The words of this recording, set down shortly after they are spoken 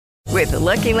With the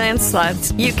Lucky Land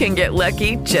Slots, you can get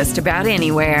lucky just about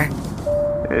anywhere.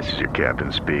 This is your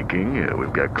captain speaking.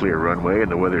 We've got clear runway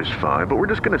and the weather's fine, but we're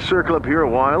just going to circle up here a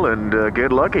while and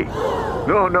get lucky.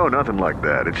 No, nothing like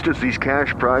that. It's just these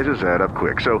cash prizes add up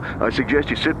quick. So I suggest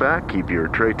you sit back, keep your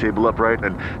tray table upright,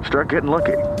 and start getting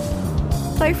lucky.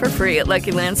 Play for free at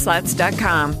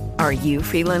LuckyLandSlots.com. Are you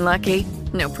feeling lucky?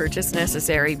 No purchase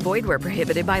necessary. Void where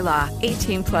prohibited by law.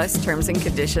 18 plus terms and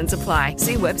conditions apply.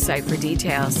 See website for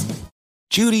details.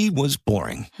 Judy was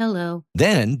boring. Hello.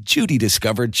 Then Judy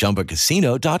discovered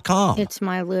ChumbaCasino.com. It's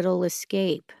my little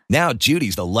escape. Now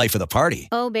Judy's the life of the party.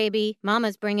 Oh, baby,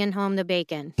 mama's bringing home the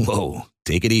bacon. Whoa,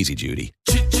 take it easy, Judy.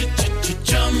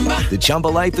 The Chumba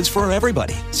life is for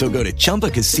everybody. So go to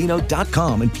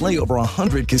ChumbaCasino.com and play over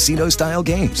 100 casino-style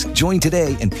games. Join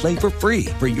today and play for free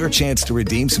for your chance to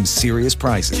redeem some serious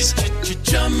prizes.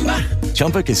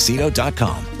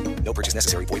 ChumbaCasino.com. No purchase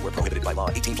necessary. Void where prohibited by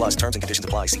law. 18 plus terms and conditions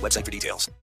apply. See website for details.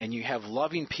 And you have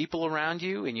loving people around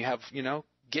you and you have,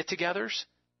 get-togethers,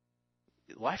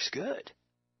 life's good.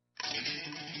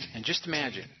 And just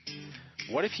imagine,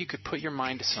 what if you could put your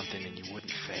mind to something and you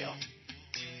wouldn't fail?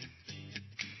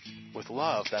 With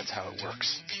love, that's how it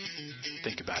works.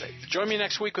 Think about it. Join me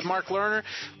next week with Mark Lerner.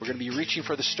 We're going to be reaching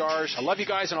for the stars. I love you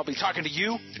guys, and I'll be talking to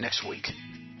you next week.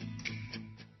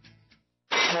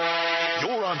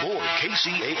 You're on board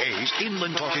KCAA's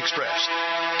Inland Talk Express.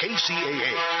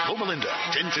 KCAA, Loma Linda,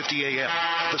 1050 AM,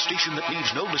 the station that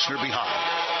leaves no listener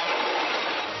behind.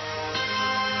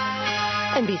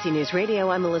 NBC News Radio,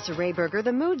 I'm Melissa Rayberger.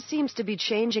 The mood seems to be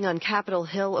changing on Capitol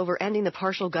Hill over ending the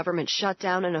partial government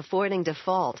shutdown and avoiding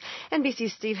default.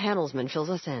 NBC's Steve Handelsman fills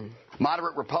us in.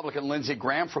 Moderate Republican Lindsey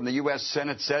Graham from the U.S.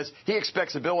 Senate says he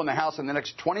expects a bill in the House in the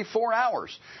next 24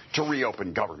 hours to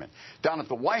reopen government. Down at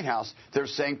the White House, they're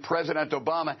saying President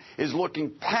Obama is looking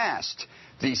past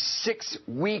the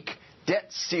 6-week debt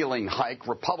ceiling hike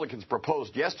Republicans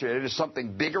proposed yesterday to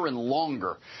something bigger and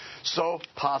longer. So,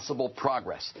 possible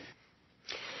progress.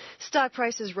 Stock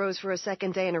prices rose for a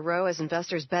second day in a row as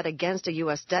investors bet against a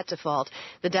U.S. debt default.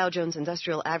 The Dow Jones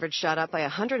Industrial Average shot up by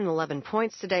 111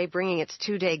 points today, bringing its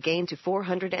two-day gain to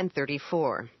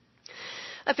 434.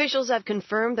 Officials have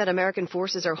confirmed that American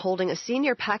forces are holding a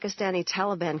senior Pakistani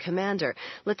Taliban commander.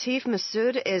 Latif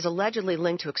Masood is allegedly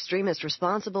linked to extremists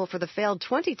responsible for the failed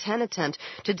 2010 attempt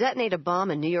to detonate a bomb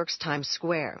in New York's Times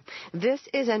Square. This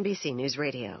is NBC News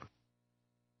Radio.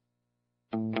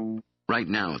 Right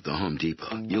now at the Home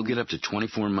Depot, you'll get up to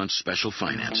 24 months special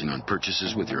financing on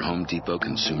purchases with your Home Depot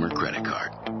consumer credit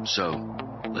card. So,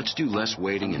 let's do less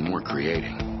waiting and more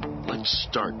creating. Let's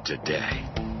start today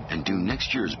and do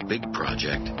next year's big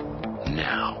project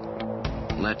now.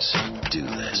 Let's do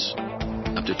this.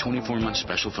 Up to 24 months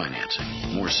special financing.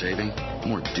 More saving,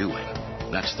 more doing.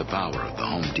 That's the power of the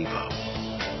Home Depot.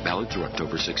 Valid through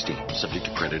October 16th, subject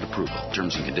to credit approval.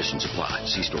 Terms and conditions apply.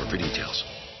 See store for details.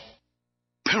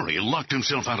 Perry locked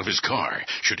himself out of his car.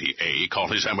 Should he A, call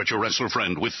his amateur wrestler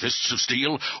friend with fists of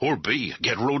steel, or B,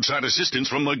 get roadside assistance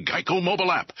from the Geico mobile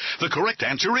app? The correct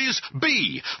answer is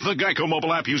B. The Geico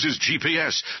mobile app uses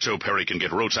GPS, so Perry can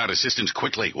get roadside assistance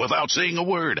quickly without saying a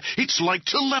word. It's like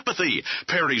telepathy.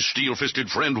 Perry's steel-fisted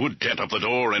friend would dent up the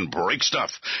door and break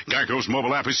stuff. Geico's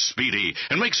mobile app is speedy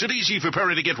and makes it easy for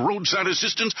Perry to get roadside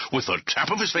assistance with the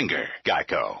tap of his finger.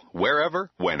 Geico.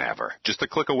 Wherever, whenever. Just a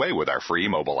click away with our free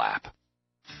mobile app.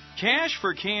 Cash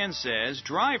for Can says,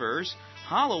 drivers,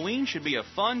 Halloween should be a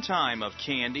fun time of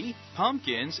candy,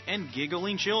 pumpkins, and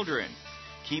giggling children.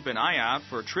 Keep an eye out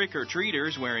for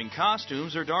trick-or-treaters wearing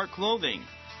costumes or dark clothing.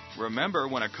 Remember,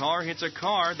 when a car hits a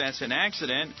car, that's an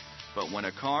accident, but when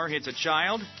a car hits a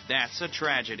child, that's a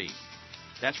tragedy.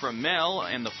 That's from Mel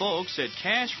and the folks at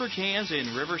Cash for Cans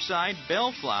in Riverside,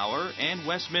 Bellflower, and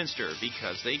Westminster,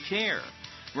 because they care.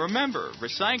 Remember,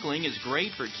 recycling is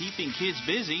great for keeping kids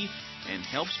busy and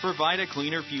helps provide a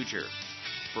cleaner future.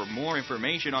 For more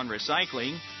information on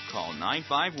recycling, call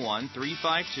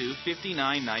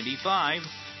 951-352-5995,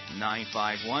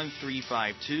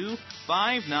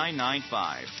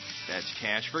 951-352-5995. That's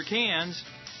Cash for Cans,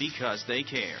 because they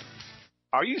care.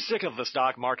 Are you sick of the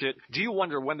stock market? Do you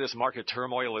wonder when this market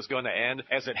turmoil is going to end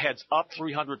as it heads up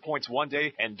 300 points one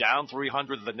day and down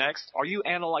 300 the next? Are you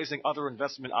analyzing other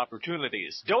investment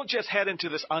opportunities? Don't just head into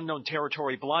this unknown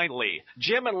territory blindly.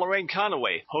 Jim and Lorraine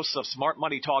Conaway, hosts of Smart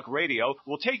Money Talk Radio,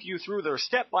 will take you through their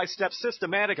step-by-step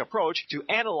systematic approach to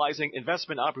analyzing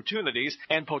investment opportunities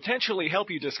and potentially help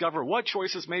you discover what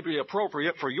choices may be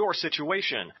appropriate for your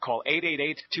situation. Call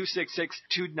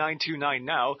 888-266-2929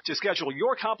 now to schedule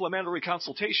your complimentary consultation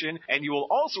consultation, and you will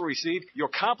also receive your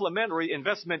complimentary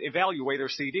Investment Evaluator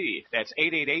CD. That's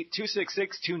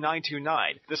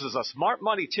 888-266-2929. This is a Smart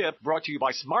Money tip brought to you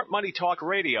by Smart Money Talk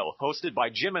Radio, hosted by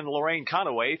Jim and Lorraine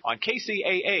Conaway on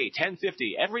KCAA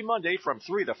 1050 every Monday from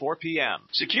 3 to 4 p.m.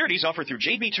 Securities offered through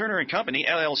J.P. Turner & Company,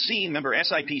 LLC, member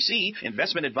SIPC.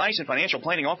 Investment advice and financial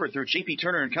planning offered through J.P.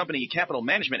 Turner & Company Capital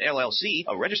Management, LLC,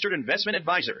 a registered investment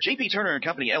advisor. J.P. Turner &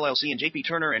 Company, LLC, and J.P.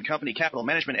 Turner & Company Capital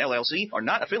Management, LLC, are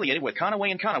not affiliated with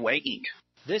Conaway & Conaway, Inc.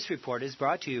 This report is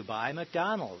brought to you by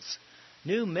McDonald's.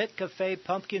 New McCafe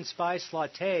Pumpkin Spice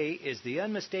Latte is the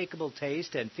unmistakable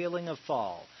taste and feeling of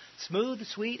fall. Smooth,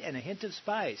 sweet, and a hint of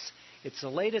spice. It's the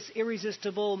latest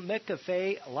irresistible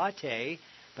McCafe Latte,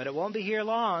 but it won't be here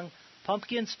long.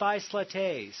 Pumpkin Spice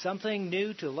Latte, something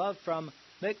new to love from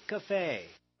McCafe.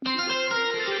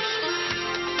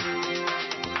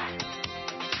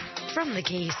 From the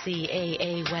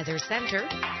KCAA Weather Center,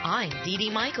 I'm Dee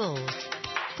Dee Michaels.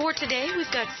 For today,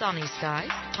 we've got sunny skies,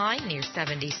 high near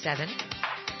 77.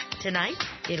 Tonight,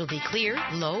 it'll be clear,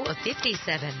 low of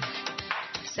 57.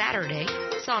 Saturday,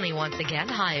 sunny once again,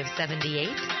 high of 78.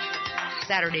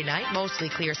 Saturday night, mostly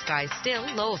clear skies still,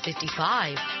 low of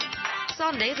 55.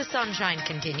 Sunday, the sunshine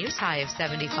continues, high of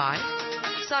 75.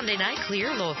 Sunday night,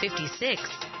 clear, low of 56.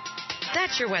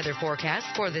 That's your weather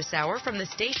forecast for this hour from the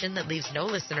station that leaves no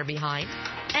listener behind.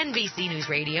 NBC News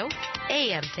Radio,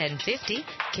 AM 1050,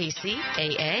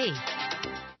 KCAA.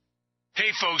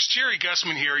 Hey folks, Jerry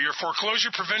Gussman here, your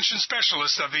foreclosure prevention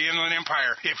specialist of the Inland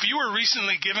Empire. If you were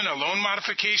recently given a loan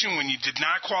modification when you did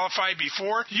not qualify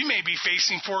before, you may be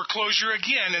facing foreclosure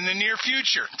again in the near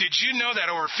future. Did you know that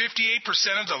over 58%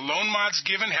 of the loan mods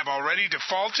given have already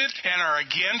defaulted and are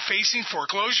again facing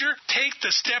foreclosure? Take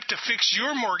the step to fix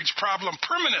your mortgage problem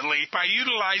permanently by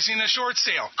utilizing a short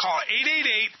sale. Call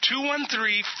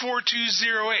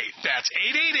 888-213-4208. That's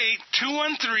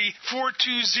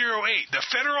 888-213-4208. The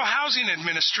Federal Housing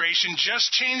Administration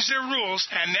just changed their rules,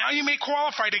 and now you may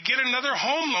qualify to get another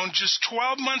home loan just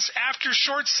 12 months after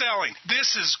short selling.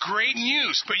 This is great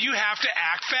news, but you have to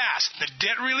act fast. The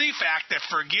Debt Relief Act that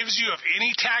forgives you of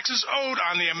any taxes owed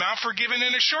on the amount forgiven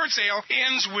in a short sale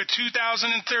ends with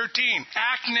 2013.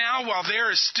 Act now while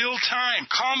there is still time.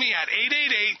 Call me at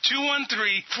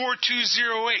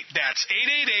 888-213-4208. That's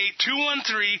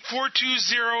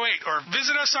 888-213-4208, or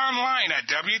visit us online at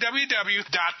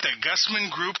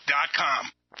www.thegussmangroup.com.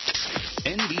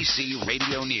 NBC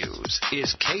Radio News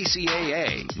is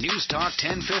KCAA News Talk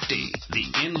 1050,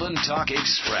 the Inland Talk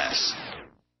Express.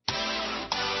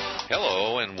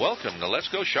 Hello and welcome to Let's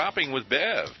Go Shopping with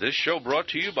Bev. This show brought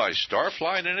to you by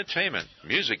Starflight Entertainment.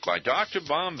 Music by Dr.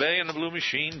 Bombay and the Blue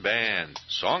Machine Band.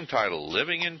 Song title,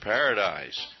 Living in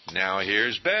Paradise. Now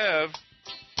here's Bev.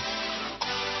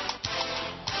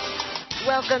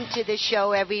 Welcome to the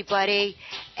show, everybody,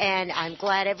 and I'm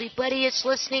glad everybody is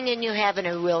listening and you're having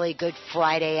a really good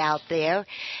Friday out there.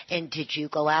 And did you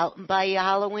go out and buy your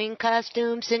Halloween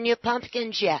costumes and your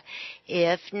pumpkins yet?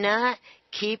 If not,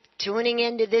 keep tuning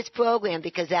into this program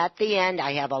because at the end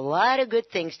I have a lot of good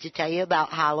things to tell you about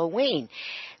Halloween.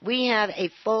 We have a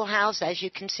full house. As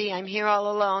you can see, I'm here all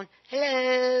alone.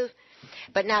 Hello.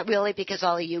 But not really because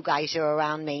all of you guys are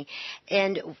around me.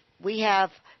 And we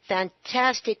have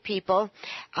fantastic people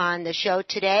on the show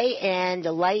today, and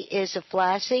the light is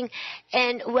a-flashing.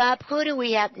 And, Rob, who do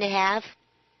we happen to have?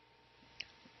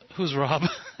 Who's Rob?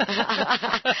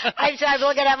 I'm sorry, I'm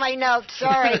looking at my notes.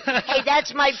 Sorry. Hey,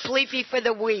 that's my bleepy for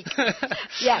the week.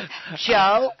 Yeah.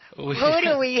 Joe, who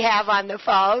do we have on the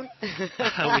phone?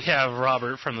 We have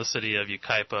Robert from the city of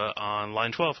Yucaipa on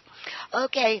line 12.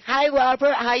 Okay. Hi,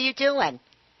 Robert. How you doing?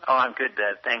 Oh, I'm good,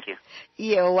 Bev. Thank you.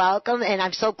 You're welcome, and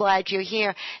I'm so glad you're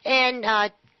here. And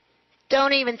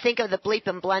don't even think of the bleep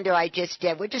and blunder I just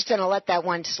did. We're just going to let that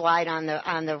one slide on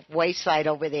the wayside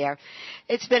over there.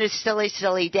 It's been a silly,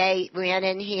 silly day. We went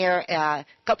in here a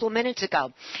couple of minutes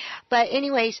ago. But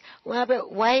anyways, Robert,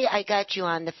 why I got you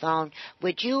on the phone,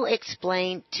 would you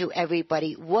explain to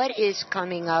everybody what is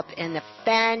coming up in the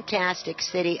fantastic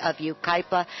city of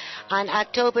Yucaipa on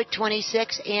October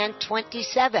 26th and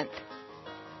 27th?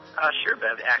 Sure,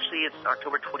 Bev. Actually, it's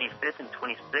October 25th and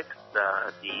 26th.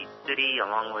 The city,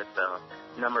 along with a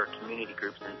number of community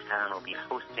groups in town, will be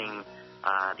hosting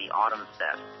the Autumn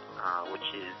Fest,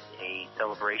 which is a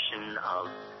celebration of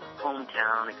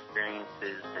hometown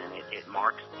experiences, and it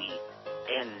marks the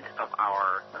end of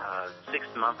our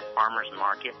 6-month farmers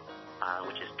market,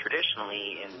 which is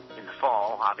traditionally in the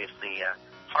fall, obviously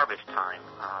harvest time,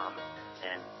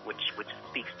 and which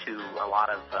speaks to a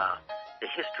lot of the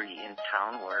history in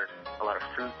town where a lot of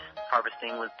fruit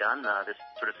harvesting was done. This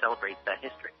sort of celebrates that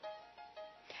history.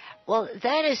 Well,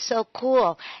 that is so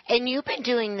cool. And you've been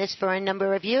doing this for a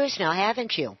number of years now,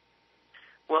 haven't you?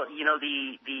 Well, you know,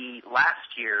 the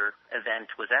last year event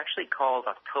was actually called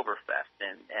Oktoberfest,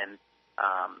 and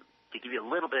to give you a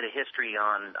little bit of history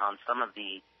on some of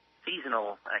the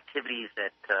seasonal activities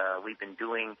that we've been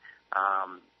doing,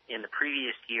 in the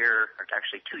previous year, or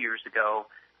actually 2 years ago,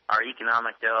 our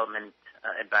Economic Development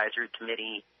Advisory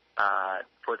Committee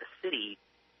for the city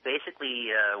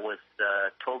basically was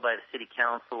told by the City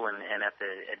Council and at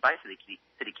the advice of the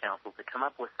City Council to come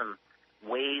up with some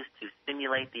ways to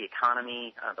stimulate the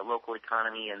economy, the local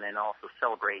economy, and then also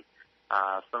celebrate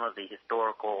some of the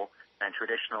historical and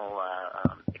traditional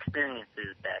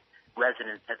experiences that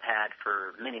residents have had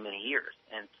for many, many years.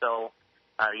 And so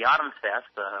the Autumn Fest,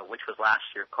 which was last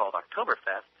year called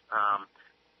Oktoberfest,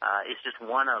 is just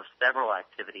one of several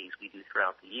activities we do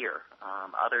throughout the year.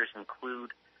 Others include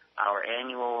our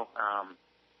annual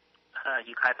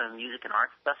Yucaipa Music and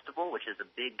Arts Festival, which is a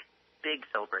big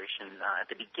celebration at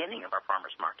the beginning of our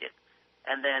farmers market.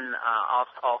 And then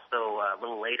also a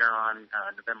little later on,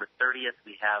 November 30th,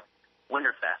 we have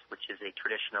Winterfest, which is a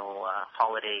traditional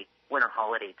winter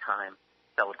holiday time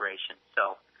celebration.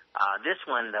 So this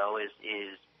one, though,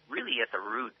 is really at the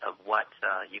root of what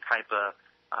Yucaipa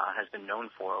has been known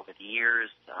for over the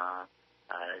years.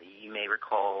 You may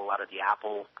recall a lot of the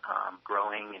apple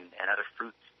growing and other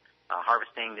fruits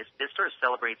harvesting. This sort of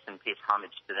celebrates and pays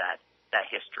homage to that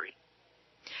history.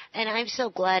 And I'm so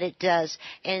glad it does.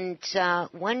 And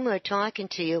when we're talking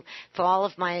to you, for all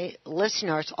of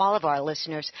our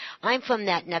listeners, I'm from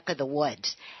that neck of the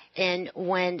woods. And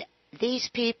when these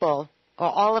people, or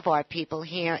all of our people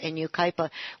here in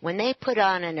Yucaipa, when they put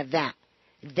on an event,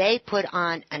 they put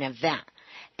on an event.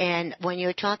 And when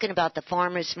you're talking about the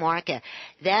farmers market,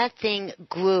 that thing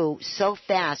grew so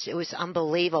fast. It was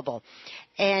unbelievable.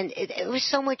 And it was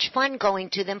so much fun going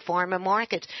to them farmer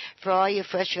markets for all your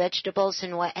fresh vegetables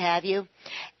and what have you.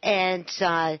 And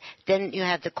then you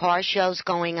have the car shows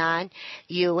going on.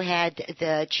 You had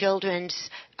the children's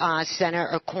center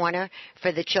or corner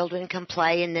for the children can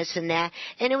play and this and that.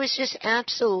 And it was just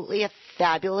absolutely a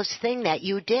fabulous thing that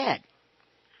you did.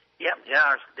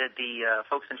 Yeah. The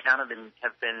folks in town have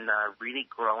been really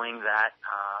growing that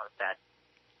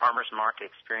farmers market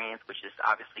experience, which is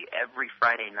obviously every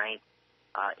Friday night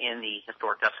in the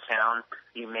historic Uptown.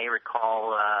 You may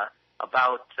recall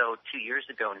about 2 years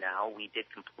ago now, we did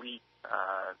a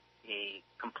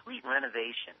complete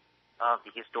renovation of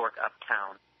the historic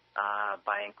Uptown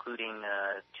by including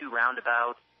 2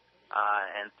 roundabouts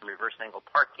and some reverse angle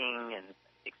parking and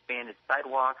expanded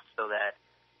sidewalks so that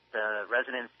the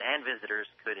residents and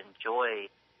visitors could enjoy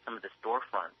some of the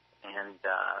storefronts and,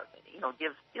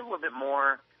 give a little bit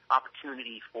more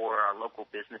opportunity for our local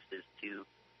businesses to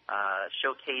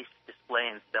showcase, display,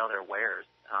 and sell their wares,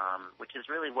 which is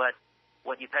really what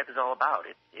Yucaipa is all about.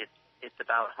 It's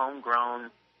about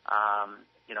homegrown,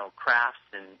 crafts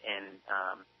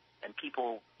and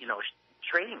people,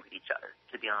 trading with each other,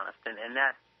 to be honest. And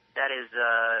that's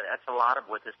a lot of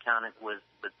what this town was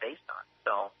based on.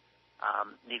 So.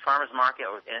 The farmers market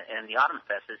and the Autumn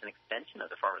Fest is an extension of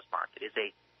the farmers market.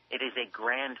 It is a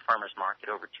grand farmers market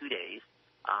over 2 days.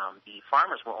 The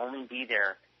farmers will only be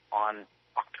there on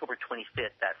October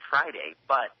 25th, that Friday,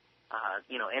 but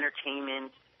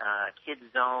entertainment, kids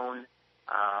zone,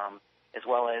 as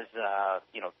well as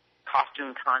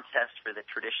costume contests for the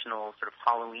traditional sort of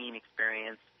Halloween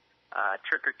experience,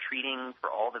 trick or treating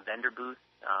for all the vendor booths.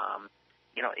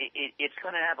 It's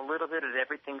going to have a little bit of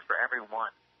everything for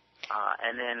everyone.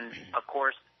 And then, of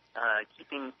course,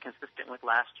 keeping consistent with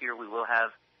last year, we will have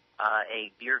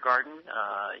a beer garden.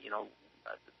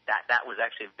 That was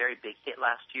actually a very big hit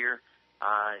last year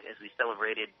as we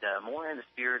celebrated more in the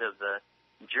spirit of the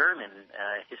German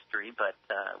history. But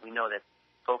we know that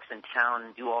folks in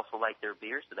town do also like their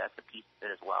beer, so that's a piece of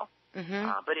it as well.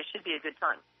 Mm-hmm. But it should be a good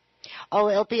time. Oh,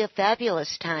 it'll be a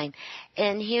fabulous time.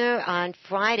 And here on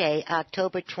Friday,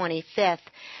 October 25th,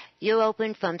 you're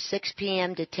open from 6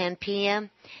 p.m. to 10 p.m.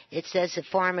 It says the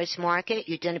farmers market.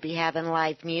 You're going to be having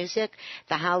live music,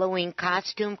 the Halloween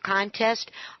costume contest.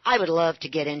 I would love to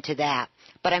get into that,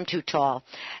 but I'm too tall.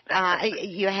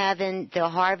 You're having the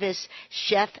Harvest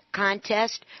Chef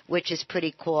contest, which is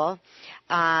pretty cool.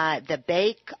 The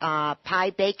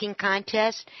pie baking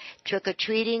contest,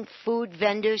 trick-or-treating, food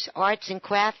vendors, arts and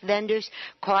craft vendors,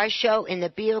 car show, in the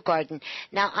beer garden.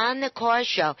 Now, on the car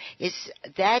show, is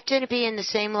that going to be in the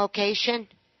same location?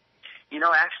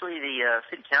 Actually, the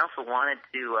City Council wanted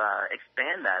to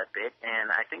expand that a bit,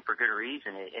 and I think for good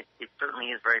reason. It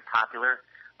certainly is very popular,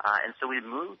 and so we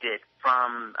moved it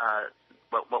from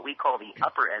what we call the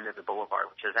upper end of the boulevard,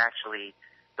 which is actually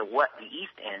the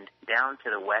east end down to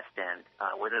the west end,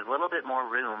 where there's a little bit more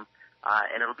room,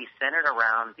 and it'll be centered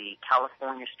around the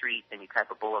California Street and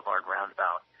Yucaipa Boulevard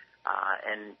roundabout.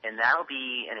 And that'll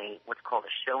be in what's called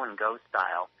a show and go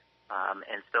style.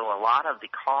 And so a lot of the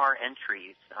car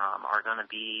entries are going to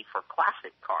be for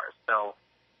classic cars. So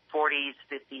 40s,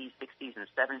 50s, 60s, and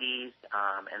 70s,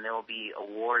 and there will be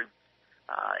awards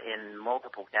in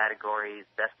multiple categories: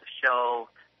 best of show,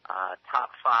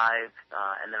 top five,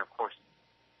 and then of course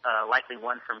likely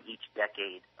one from each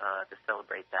decade to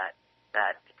celebrate that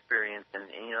experience. And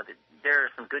you know, there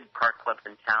are some good car clubs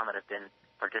in town that have been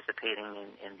participating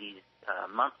in these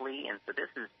monthly, and so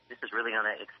this is really going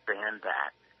to expand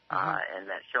that. And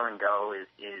that show and go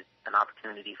is an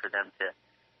opportunity for them to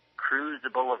cruise the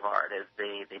boulevard as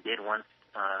they did once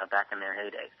back in their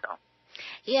heyday. So.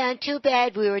 Yeah, and too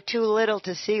bad we were too little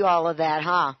to see all of that,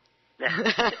 huh?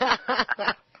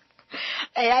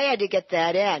 Hey, I had to get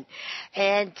that in.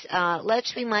 And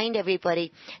let's remind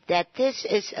everybody that this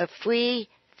is a free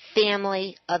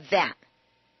family event.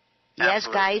 Yes,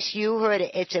 guys, you heard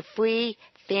it. It's a free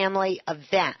family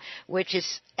event, which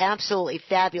is absolutely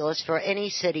fabulous for any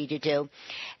city to do.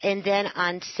 And then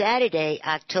on Saturday,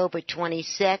 October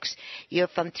 26th, you're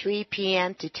from 3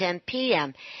 p.m. to 10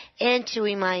 p.m. And to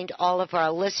remind all of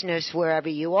our listeners, wherever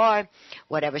you are,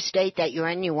 whatever state that you're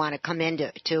in, you want to come in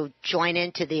to join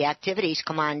into the activities,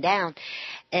 come on down.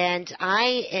 And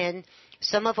I and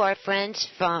some of our friends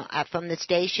from the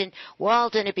station, we're all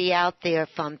going to be out there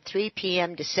from 3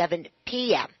 p.m. to 7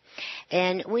 p.m.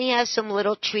 And we have some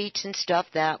little treats and stuff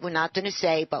that we're not going to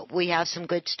say, but we have some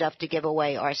good stuff to give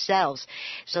away ourselves.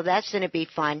 So that's going to be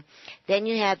fun. Then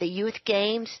you have the Youth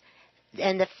Games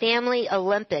and the Family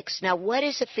Olympics. Now, what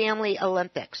is the Family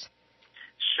Olympics?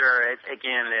 Sure.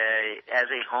 Again, as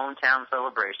a hometown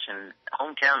celebration,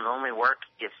 hometowns only work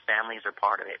if families are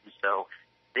part of it. And so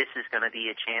this is going to be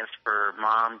a chance for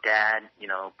mom, dad,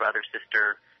 brother,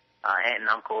 sister, aunt and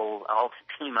uncle all to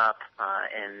team up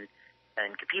and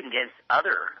compete against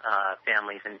other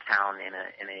families in town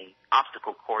in a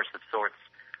obstacle course of sorts,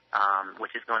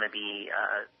 which is going to be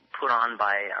put on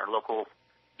by our local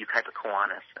Yucaipa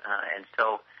Kiwanis. And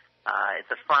so it's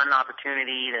a fun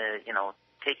opportunity to,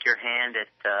 take your hand at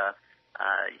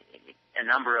a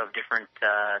number of different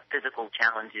physical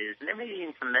challenges, and there may be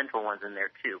even some mental ones in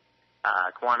there too.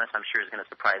 Kiwanis, I'm sure, is going to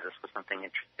surprise us with something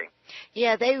interesting.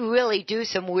 Yeah, they really do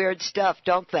some weird stuff,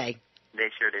 don't they? They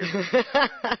sure do.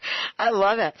 I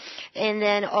love it. And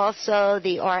then also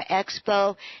the Art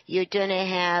Expo, you're going to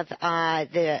have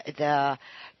the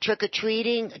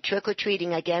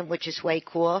trick-or-treating again, which is way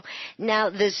cool. Now,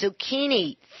 the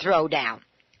zucchini throwdown.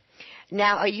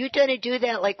 Now, are you going to do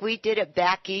that like we did it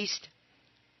back east?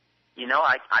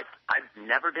 I've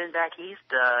never been back east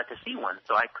to see one,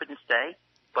 so I couldn't say.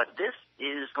 But this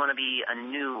is going to be a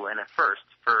new and a first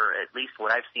for at least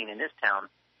what I've seen in this town.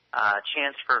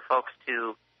 Chance for folks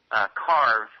to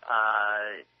carve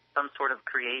some sort of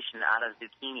creation out of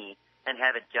zucchini and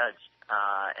have it judged.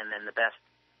 And then the best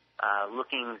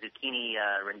looking zucchini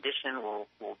rendition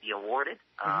will be awarded.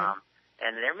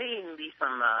 And there may even be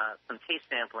some taste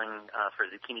sampling for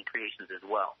zucchini creations as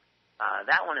well.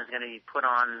 That one is going to be put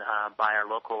on by our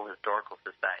local historical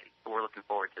society, so we're looking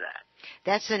forward to that.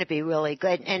 That's going to be really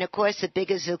good. And, of course, the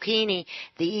bigger zucchini,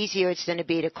 the easier it's going to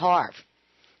be to carve.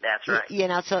 That's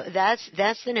right. So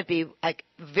that's going to be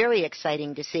very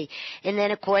exciting to see. And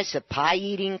then, of course, the pie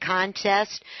eating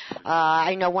contest.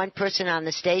 I know one person on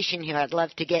the station here. I'd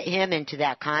love to get him into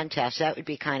that contest. That would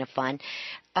be kind of fun.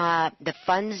 The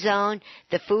fun zone,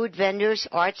 the food vendors,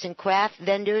 arts and craft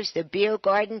vendors, the beer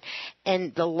garden,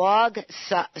 and the log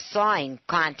sawing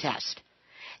contest.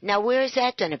 Now, where is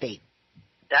that going to be?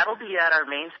 That'll be at our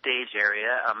main stage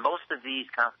area. Most of these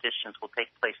competitions will take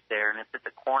place there, and it's at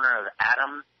the corner of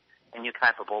Adams and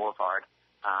Yucaipa Boulevard.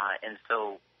 And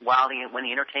so when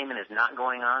the entertainment is not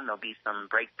going on, there'll be some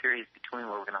break periods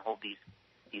between where we're going to hold these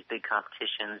big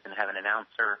competitions and have an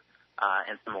announcer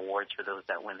and some awards for those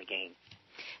that win the game.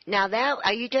 Now,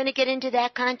 are you going to get into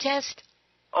that contest?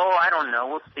 Oh, I don't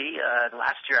know. We'll see.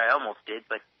 Last year I almost did,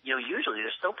 but usually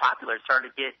they're so popular it's hard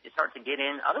to get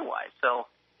in otherwise. So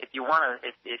if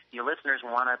your listeners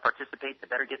want to participate, they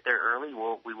better get there early.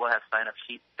 We will have sign-up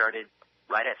sheets started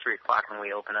right at 3:00 when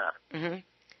we open up. Mm-hmm.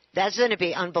 That's going to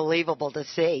be unbelievable to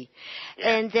see.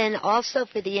 Yeah. And then also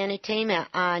for the entertainment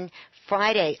on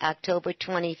Friday, October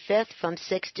 25th from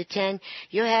 6 to 10,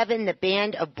 you're having the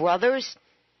Band of Brothers.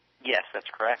 Yes, that's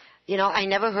correct. I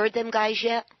never heard them guys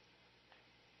yet.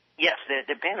 Yes,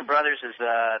 the Band of Brothers is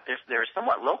they're a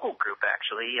somewhat local group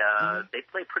actually. They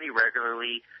play pretty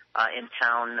regularly in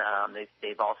town.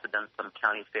 They've also done some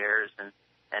county fairs and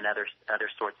other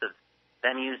sorts of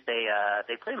venues.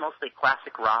 They play mostly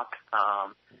classic rock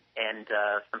and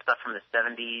some stuff from the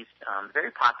 70s.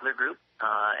 Very popular group,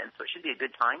 and so it should be a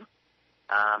good time.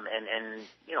 And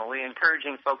we're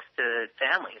encouraging folks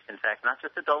families, in fact, not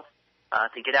just adults,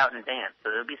 to get out and dance. So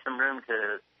there'll be some room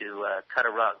to cut a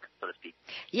rug, so to speak.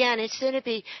 Yeah, and it's going to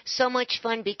be so much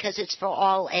fun because it's for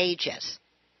all ages.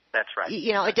 That's right.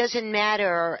 It doesn't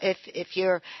matter if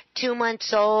you're 2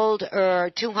 months old or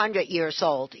 200 years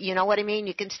old. You know what I mean?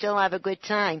 You can still have a good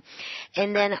time.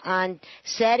 And then on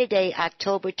Saturday,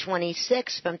 October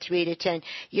 26th from 3 to 10,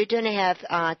 you're going to have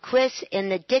Chris and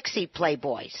the Dixie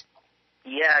Playboys.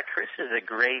 Yeah, Chris is a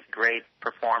great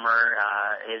performer.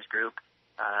 His group,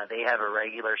 they have a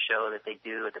regular show that they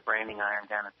do at the Branding Iron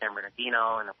down in San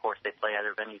Bernardino, and, of course, they play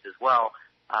other venues as well.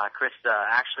 Chris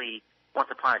actually, once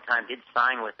upon a time, did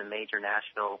sign with a major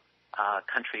Nashville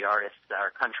country artist or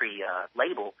country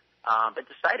label, but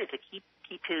decided to keep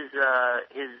his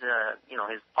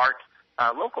art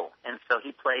local, and so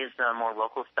he plays more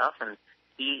local stuff. And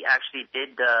he actually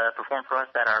did perform for us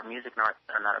at our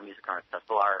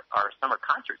our summer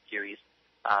concert series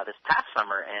this past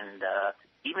summer, and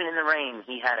even in the rain,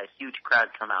 he had a huge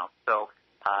crowd come out. So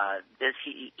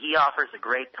he offers a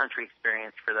great country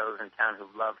experience for those in town who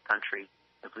love country,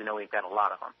 as we know we've got a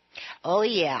lot of them. Oh,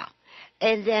 yeah.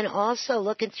 And then also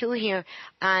looking through here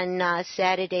on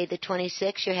Saturday the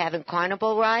 26th, you're having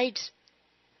carnival rides?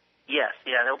 Yes,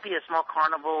 yeah. There'll be a small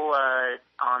carnival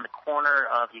on the corner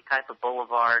of Yucaipa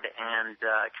Boulevard and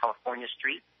California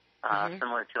Street,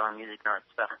 similar to our Music and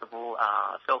Arts Festival.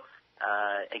 So,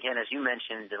 again, as you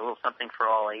mentioned, a little something for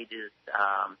all ages,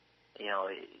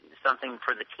 something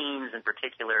for the teens in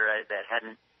particular that I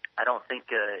don't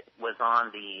think was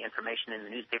on the information in the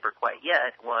newspaper quite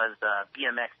yet, was a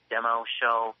BMX demo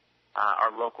show.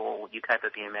 Our local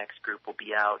Yucaipa BMX group will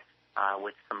be out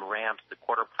with some ramps, the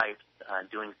quarter pipes,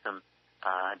 doing some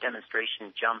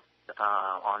demonstration jumps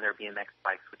on their BMX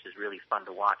bikes, which is really fun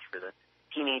to watch for the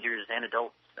teenagers and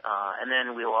adults. And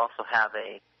then we'll also have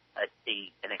an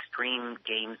extreme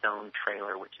game zone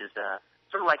trailer, which is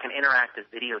sort of like an interactive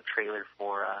video trailer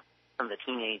for some of the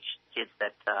teenage kids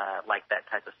that like that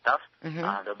type of stuff.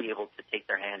 They'll be able to take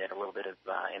their hand at a little bit of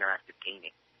interactive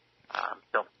gaming.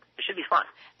 So it should be fun.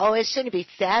 Oh, it's going to be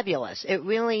fabulous. It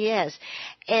really is.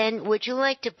 And would you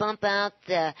like to bump out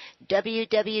the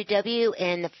www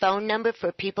and the phone number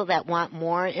for people that want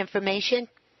more information?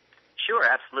 Sure,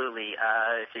 absolutely.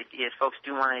 If folks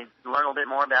do want to learn a little bit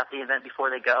more about the event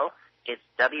before they go, it's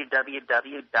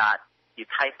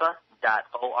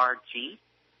www.yucaipa.org.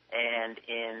 And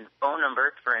in phone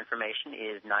number for information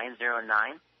is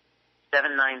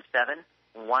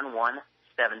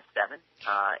 909-797-1177.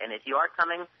 And if you are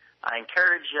coming, I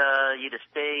encourage you to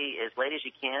stay as late as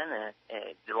you can.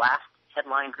 The last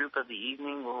headline group of the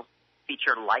evening will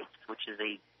feature Lights, which is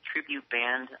a tribute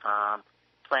band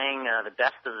playing the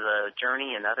best of the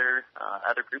Journey and other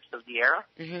groups of the era.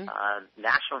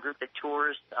 National group that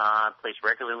tours, plays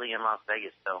regularly in Las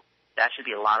Vegas. So that should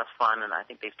be a lot of fun, and I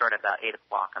think they start at about 8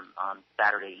 o'clock on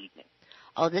Saturday evening.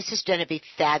 Oh, this is going to be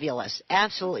fabulous.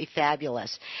 Absolutely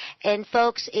fabulous. And,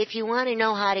 folks, if you want to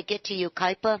know how to get to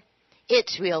Yucaipa,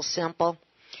 it's real simple.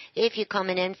 If you're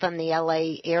coming in from the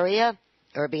L.A. area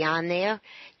or beyond there,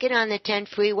 get on the 10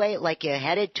 freeway like you're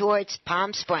headed towards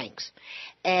Palm Springs.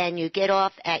 And you get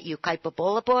off at Yucaipa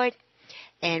Boulevard,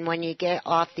 and when you get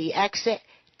off the exit,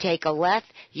 take a left.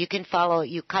 You can follow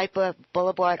Yucaipa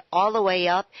Boulevard all the way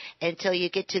up until you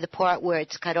get to the part where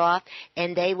it's cut off,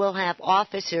 and they will have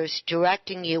officers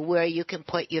directing you where you can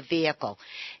put your vehicle.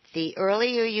 The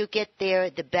earlier you get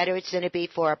there, the better it's going to be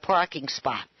for a parking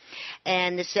spot.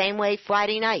 And the same way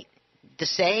Friday night, the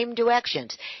same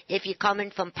directions. If you're coming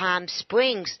from Palm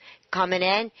Springs coming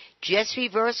in, just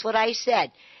reverse what I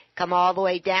said. Come all the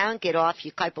way down, get off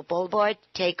Yucaipa Boulevard,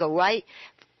 take a right,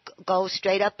 go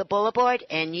straight up the boulevard,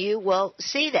 and you will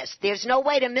see this. There's no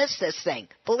way to miss this thing.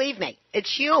 Believe me,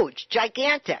 it's huge,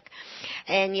 gigantic.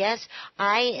 And yes,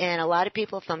 I and a lot of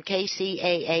people from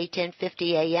KCAA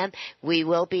 1050 AM, we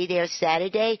will be there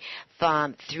Saturday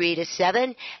from 3 to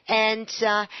 7. And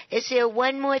is there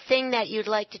one more thing that you'd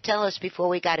like to tell us before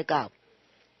we got to go?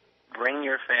 Bring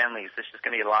your families. This is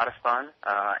going to be a lot of fun,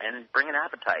 and bring an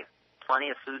appetite. Plenty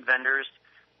of food vendors.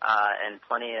 And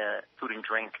plenty of food and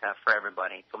drink for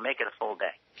everybody. So make it a full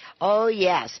day. Oh,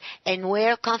 yes. And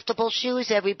wear comfortable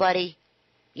shoes, everybody.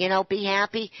 Be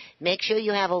happy. Make sure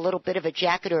you have a little bit of a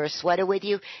jacket or a sweater with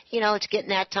you. It's getting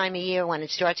that time of year when it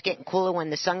starts getting cooler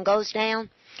when the sun goes down.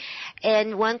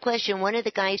 And one question, one of the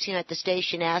guys here at the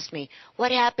station asked me,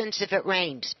 what happens if it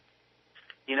rains?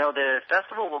 The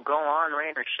festival will go on,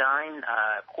 rain or shine.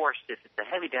 Of course, if it's a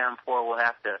heavy downpour, we'll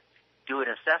have to do an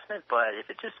assessment, but if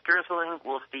it's just drizzling,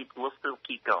 we'll still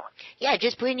keep going. Yeah,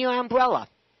 just bring your umbrella.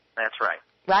 That's right.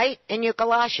 Right? And your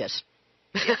galoshes.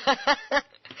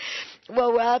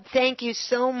 Well, Rob, thank you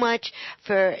so much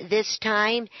for this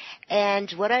time. And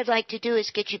what I'd like to do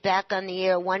is get you back on the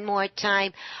air one more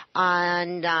time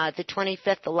on the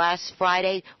 25th, the last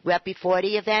Friday, Rep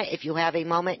E40 event, if you have a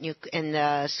moment in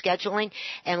the scheduling.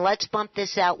 And let's bump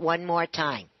this out one more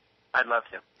time. I'd love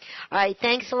to. All right,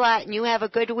 thanks a lot, and you have a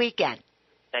good weekend.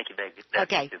 Thank you, baby.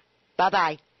 Okay,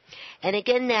 bye-bye. And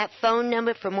again, that phone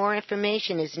number for more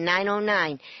information is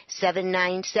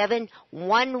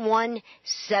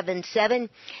 909-797-1177,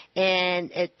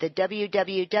 and at the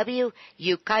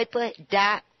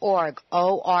www.ukaipa.org,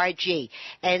 O-R-G.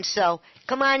 And so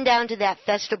come on down to that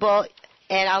festival,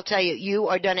 and I'll tell you, you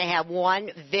are going to have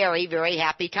one very, very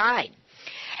happy time.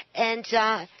 And,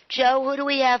 Joe, who do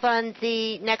we have on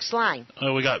the next line?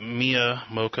 We got Mia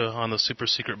Mocha on the super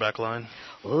secret back line.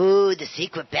 Ooh, the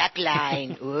secret back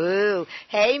line. Ooh.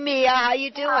 Hey, Mia, how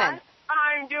you doing? I'm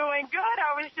doing good.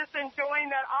 I was just enjoying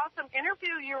that awesome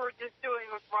interview you were just doing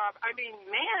with Rob. I mean,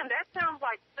 man, that sounds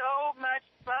like so much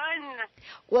fun.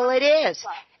 Well, it is.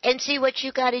 And see, what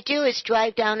you got to do is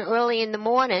drive down early in the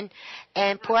morning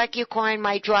and park your car in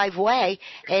my driveway,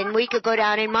 and we could go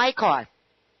down in my car.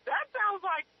 That sounds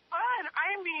like fun.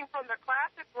 I mean, from the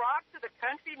classic rock to the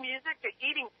country music to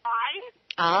eating pies,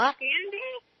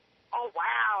 candy. Oh,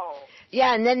 wow.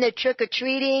 Yeah, and then the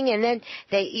trick-or-treating, and then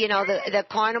the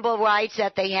carnival rides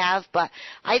that they have. But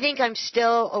I think I'm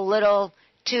still a little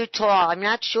too tall. I'm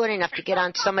not short enough to get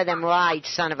on some of them rides,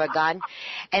 son of a gun.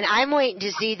 And I'm waiting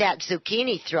to see that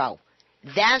zucchini throw.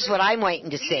 That's what I'm waiting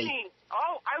to see.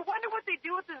 Oh, I wonder what they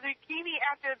do with the zucchini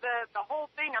after the whole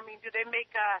thing. I mean, do they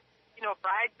make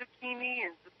fried zucchini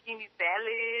and zucchini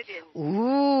salad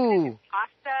and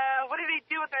pasta? What do they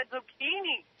do with that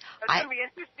zucchini? That's going to be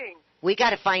interesting. We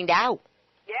got to find out.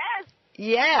 Yes.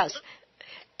 Yes.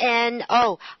 And,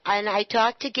 I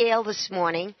talked to Gail this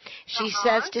morning. She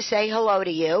says to say hello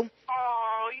to you.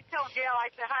 Oh, you tell Gail I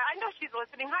said hi. I know she's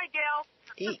listening. Hi, Gail.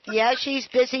 Yeah, she's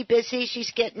busy.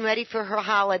 She's getting ready for her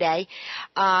holiday.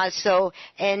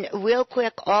 And real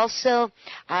quick, also,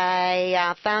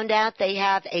 I found out they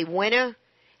have a winner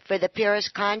for the Paris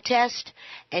contest,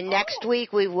 and next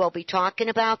week we will be talking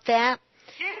about that.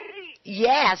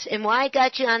 Yes, and while I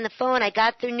got you on the phone, I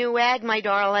got the new ad, my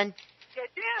darling. You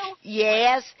do?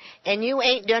 Yes, and you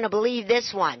ain't gonna believe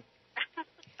this one.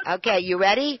 Okay, you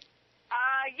ready?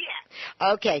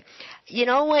 Yeah. Okay. You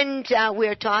know when we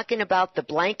were talking about the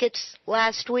blankets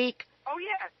last week? Oh,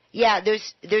 yeah. Yeah,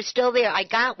 they're still there. I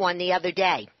got one the other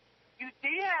day. You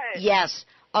did? Yes.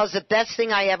 Oh, it's the best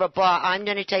thing I ever bought. I'm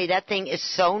going to tell you, that thing is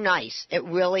so nice. It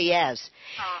really is.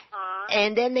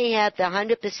 And then they have the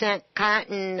 100%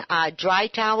 cotton dry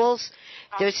towels.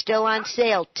 They're still on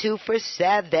sale, 2 for $7.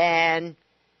 Love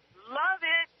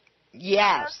it.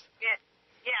 Yes. Love it.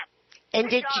 Yeah. And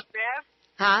Good job, Bev.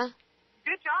 Huh?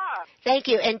 Good job. Thank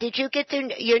you. And did you get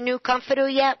your new comforter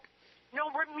yet? No,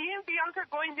 me and Bianca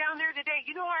are going down there today.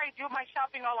 You know where I do my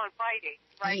shopping all on Friday,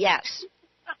 right? Yes.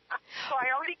 So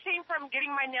I already came from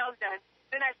getting my nails done.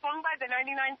 Then I swung by the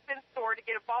 99-cent store to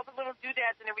get all the little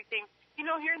doodads and everything. You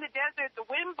know, here in the desert, the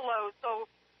wind blows, so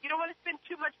you don't want to spend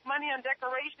too much money on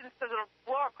decorations because it'll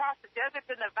blow across the desert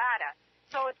to Nevada.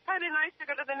 So it's kind of nice to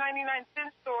go to the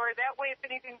 99-cent store. That way, if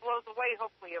anything blows away,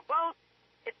 hopefully it won't.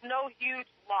 It's no huge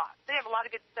loss. They have a lot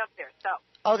of good stuff there. So.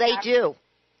 Oh, they do.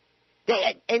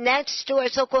 And that store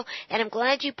is so cool. And I'm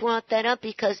glad you brought that up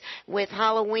because with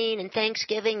Halloween and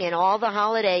Thanksgiving and all the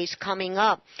holidays coming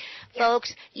up,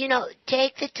 folks,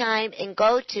 take the time and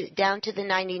go down to the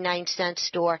 99-cent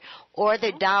store or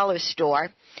the dollar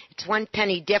store. It's 1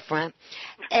 penny different.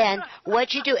 And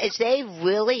what you do is they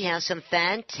really have some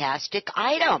fantastic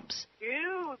items.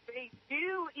 They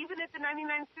do. Even at the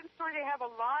 99-cent store, they have a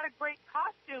lot of great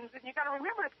costumes. And you got to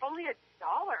remember, it's only $1.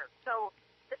 So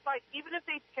it's like, even if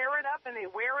they tear it up and they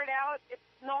wear it out, it's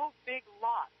no big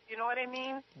loss. You know what I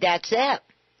mean? That's it.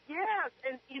 Yes.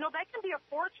 And, that can be a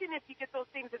fortune if you get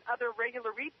those things at other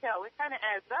regular retail. It kind of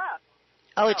adds up.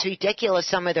 Oh, it's ridiculous,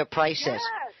 some of their prices.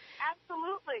 Yes,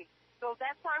 absolutely. So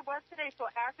that's where I was today.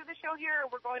 So after the show here,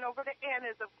 we're going over to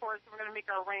Anna's, of course, and we're going to make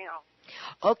our round.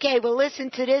 Okay, well, listen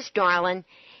to this, darling.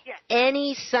 Yes.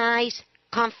 Any size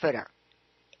comforter,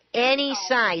 any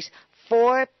size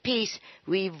 4-piece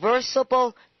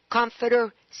reversible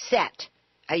comforter set.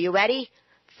 Are you ready?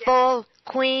 Yes. Full,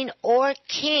 queen, or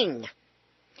king.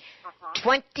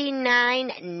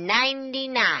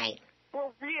 $29.99.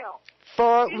 For real.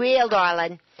 For real,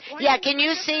 darling. Yeah, can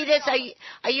you see this?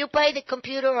 Are you by the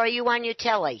computer or are you on your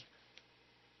telly?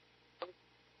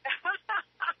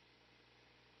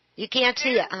 You can't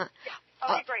see it.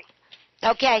 Okay, great.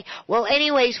 Okay. Well,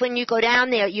 anyways, when you go down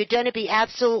there, you're going to be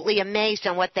absolutely amazed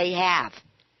on what they have.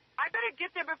 I better get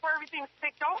there before everything's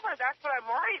picked over. That's what I'm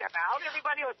worried about.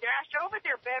 Everybody will dash over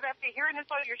there, Bev, after hearing this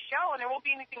on your show, and there won't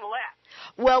be anything left.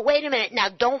 Well, wait a minute. Now,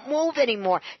 don't move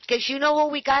anymore, because you know who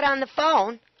we got on the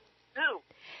phone? Who?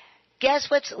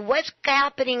 Guess what's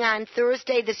happening on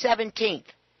Thursday the 17th?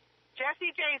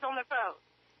 Jesse J's on the phone.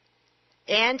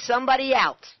 And somebody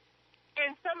else.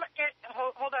 And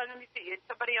hold on, let me see. It's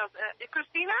somebody else.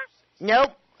 Christina?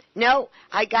 Nope. No,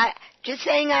 just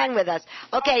hang on with us.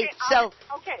 Okay, so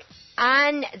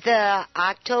on the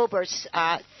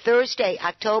Thursday,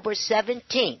 October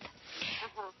 17th,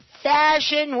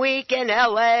 Fashion Week in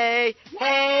L.A.,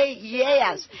 hey,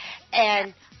 yes.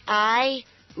 And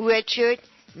Richard,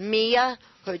 Mia,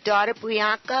 her daughter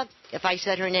Bianca, if I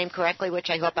said her name correctly, which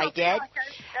I hope I did.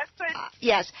 That's good.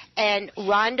 Yes, and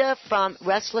Rhonda from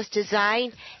Restless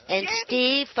Design and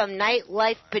Steve from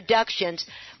Nightlife Productions.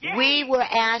 We were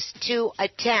asked to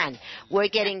attend. We're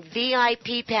getting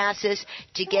VIP passes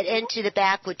to get into the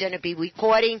back. We're going to be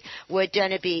recording. We're going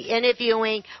to be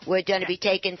interviewing. We're going to be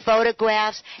taking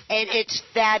photographs, and it's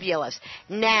fabulous.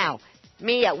 Now,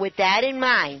 Mia, with that in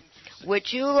mind,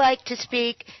 would you like to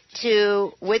speak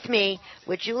to the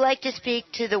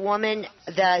woman,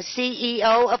 the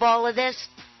CEO of all of this?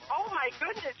 Oh, my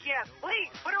goodness, yes. Please,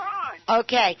 put her on.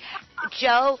 Okay.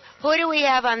 Joe, who do we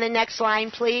have on the next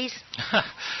line, please?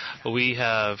 We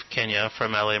have Kenya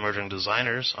from LA Emerging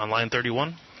Designers on line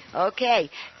 31. Okay.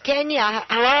 Kenya,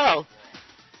 hello.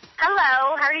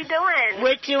 Hello, how are you doing?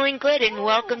 We're doing good, and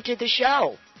welcome to the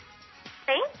show.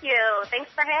 Thank you.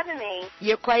 Thanks for having me.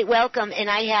 You're quite welcome. And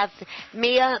I have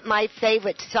Mia, my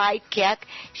favorite sidekick.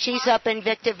 She's up in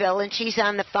Victorville, and she's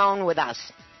on the phone with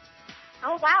us.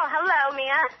 Oh, wow. Hello,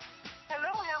 Mia. Hello.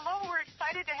 We're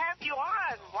excited to have you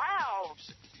on. Wow.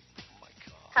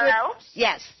 Hello?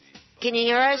 Yes. Can you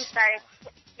hear us? I'm sorry.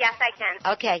 Yes, I can.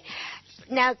 Okay.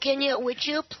 Now, would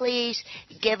you please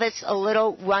give us a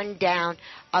little rundown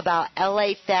about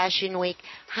LA Fashion Week?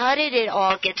 How did it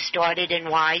all get started and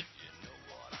why?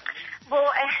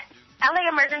 Well, LA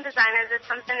Emerging Designers is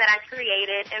something that I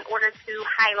created in order to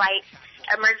highlight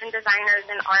emerging designers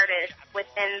and artists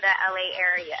within the LA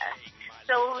area.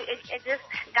 So it just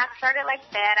got started like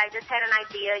that. I just had an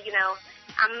idea,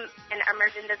 I'm an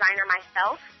emerging designer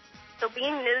myself. So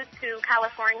being new to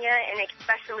California and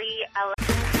especially LA.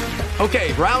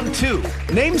 Okay, round 2.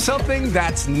 Name something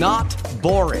that's not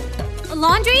boring. A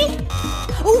laundry?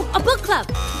 Ooh, a book club.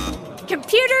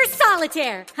 Computer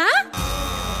solitaire, huh?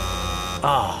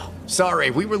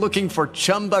 Sorry, we were looking for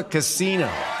Chumba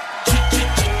Casino.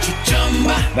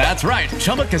 That's right,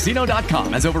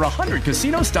 ChumbaCasino.com has over 100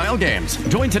 casino-style games.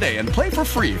 Join today and play for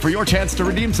free for your chance to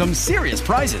redeem some serious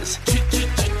prizes.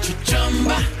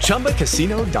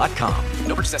 ChumbaCasino.com.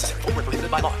 No purchase necessary. Void where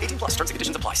prohibited by law. 18+ terms and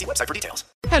conditions apply. See website for details.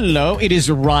 Hello, it is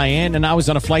Ryan, and I was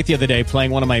on a flight the other day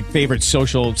playing one of my favorite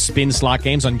social spin slot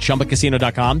games on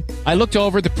ChumbaCasino.com. I looked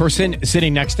over at the person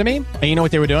sitting next to me, and you know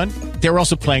what they were doing? They were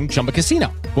also playing Chumba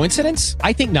Casino. Coincidence?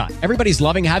 I think not. Everybody's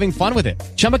loving having fun with it.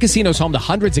 Chumba Casino is home to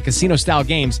hundreds of casino-style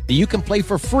games that you can play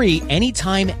for free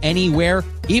anytime, anywhere,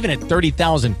 even at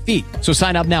 30,000 feet. So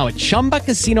sign up now at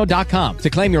ChumbaCasino.com to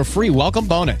claim your free welcome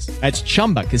bonus. That's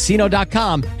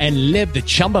ChumbaCasino.com and live the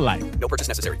Chumba life. No purchase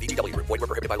necessary. VGW. Void where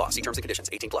prohibited by law. See terms and conditions.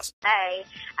 18+. Hey,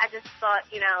 I just thought,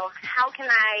 how can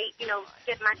I,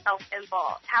 get myself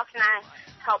involved? How can I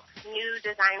help new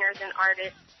designers and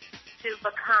artists to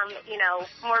become,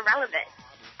 more relevant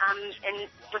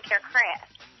with their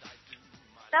craft?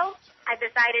 So I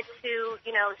decided to,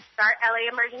 start LA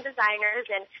Emerging Designers,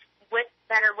 and what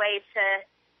better way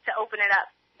to open it up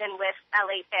than with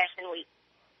LA Fashion Week.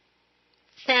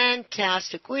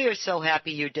 Fantastic. We are so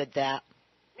happy you did that.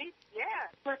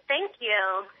 Yeah. Well, thank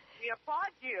you. We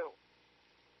applaud you.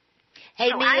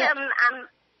 Hey, so Mia.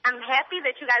 I'm happy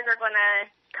that you guys are going to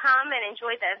come and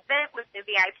enjoy the event with the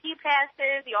VIP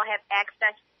passes. You'll have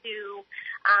access to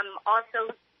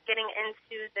also getting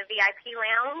into the VIP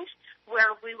lounge,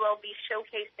 where we will be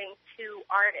showcasing 2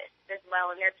 artists as well,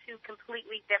 and they're 2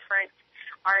 completely different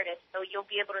artists. So you'll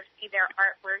be able to see their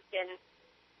artwork and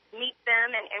meet them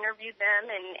and interview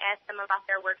them and ask them about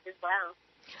their work as well.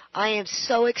 I am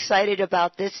so excited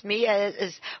about this. Mia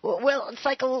is, well, it's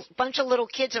like a bunch of little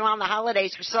kids around the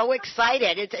holidays. We're so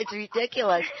excited. It's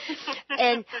ridiculous.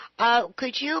 And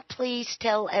could you please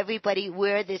tell everybody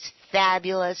where this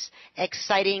fabulous,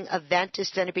 exciting event is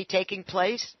going to be taking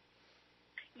place?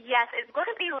 Yes, it's going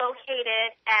to be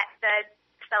located at the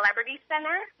Celebrity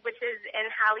Center, which is in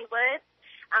Hollywood.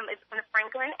 It's on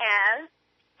Franklin Ave,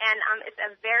 and it's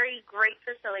a very great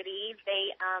facility.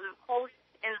 They host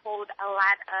and hold a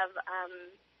lot of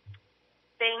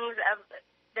things of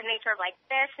the nature of like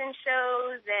fashion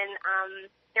shows, and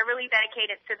they're really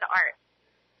dedicated to the art.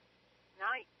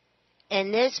 Nice.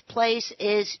 And this place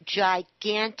is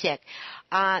gigantic.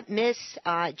 Miss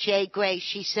J. Gray,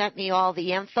 she sent me all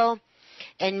the info.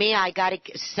 And Mia, I got to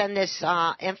send this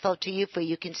info to you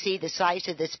you can see the size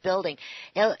of this building.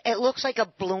 It looks like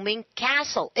a blooming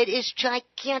castle. It is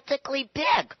gigantically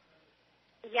big.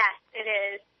 Yes, it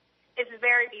is. It's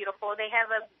very beautiful. They have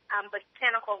a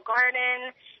botanical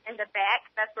garden in the back.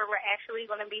 That's where we're actually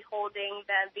going to be holding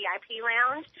the VIP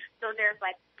lounge. So there's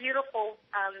like beautiful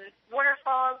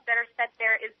waterfalls that are set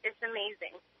there. It's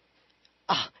amazing.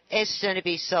 Oh, it's going to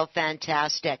be so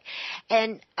fantastic.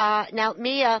 And now,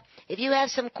 Mia, if you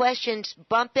have some questions,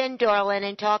 bump in, darling,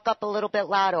 and talk up a little bit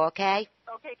louder, okay?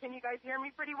 Okay, can you guys hear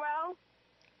me pretty well?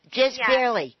 Just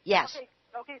barely, yes.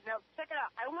 Okay, now check it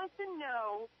out. I want to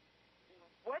know,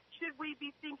 what should we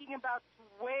be thinking about to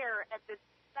wear at this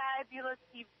fabulous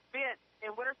event?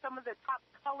 And what are some of the top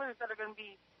colors that are going to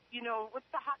be,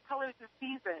 what's the hot colors this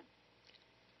season?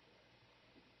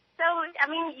 So, I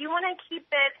mean, you want to keep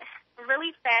it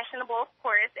really fashionable, of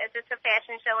course, as it's a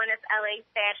fashion show and it's LA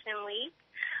Fashion Week.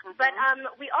 Mm-hmm. But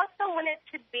we also want it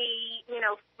to be,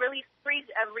 really free,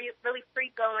 really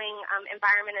free-going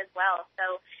environment as well.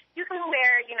 So you can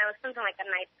wear, something like a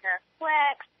nice pair of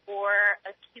slacks or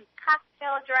a cute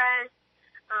cocktail dress.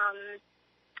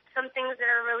 Some things that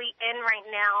are really in right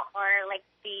now are like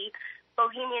the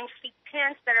bohemian chic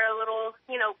pants that are a little,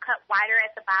 cut wider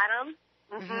at the bottom.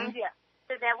 Mm-hmm. Yeah.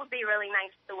 So that would be really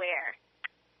nice to wear.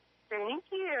 Thank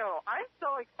you. I'm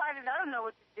so excited. I don't know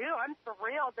what to do. I'm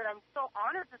thrilled and I'm so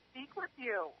honored to speak with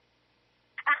you.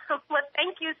 Well,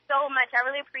 thank you so much. I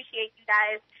really appreciate you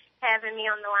guys having me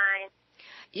on the line.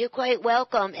 You're quite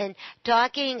welcome. And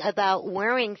talking about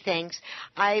wearing things,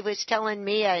 I was telling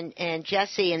Mia and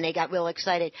Jesse, and they got real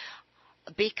excited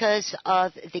because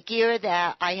of the gear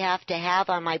that I have to have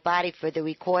on my body for the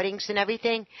recordings and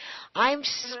everything.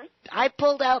 I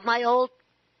pulled out my old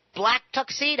black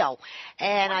tuxedo,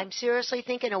 and I'm seriously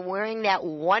thinking of wearing that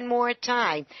one more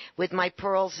time with my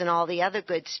pearls and all the other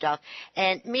good stuff.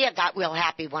 And Mia got real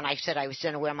happy when I said I was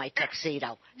going to wear my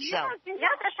tuxedo. Yes,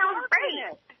 that sounds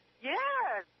great.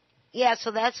 Yes. Yeah,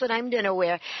 so that's what I'm going to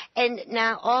wear. And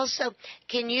now also,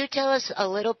 can you tell us a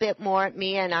little bit more,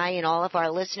 Mia and I and all of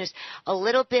our listeners, a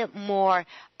little bit more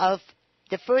of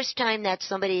the first time that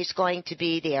somebody is going to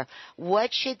be there?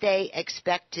 What should they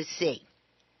expect to see?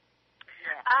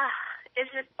 It's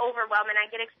just overwhelming. I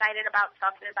get excited about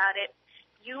talking about it.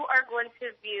 You are going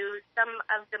to view some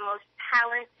of the most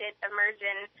talented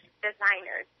emerging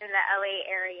designers in the LA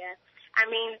area. I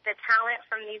mean, the talent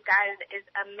from these guys is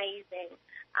amazing.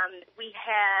 We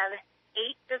have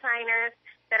 8 designers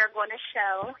that are going to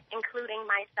show, including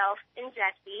myself and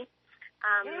Jesse.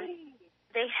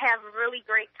 They have really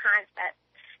great concepts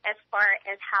as far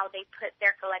as how they put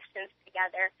their collections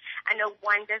together. I know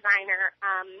one designer,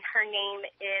 her name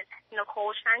is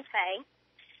Nicole Shante.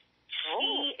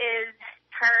 She is,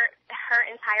 her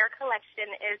entire collection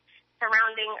is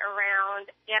surrounding around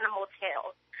animal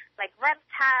tales, like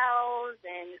reptiles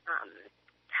and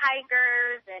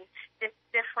tigers and this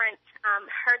different,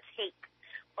 her take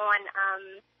on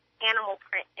animal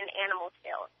print and animal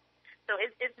tales. So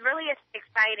it's really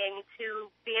exciting to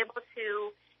be able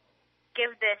to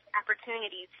give this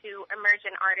opportunity to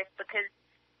emerging artists, because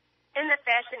in the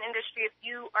fashion industry, if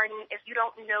you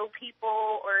don't know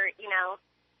people, or you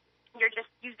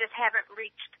just haven't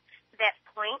reached that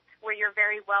point where you're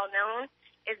very well known,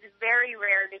 it's very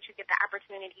rare that you get the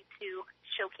opportunity to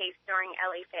showcase during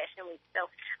LA Fashion Week. So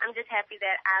I'm just happy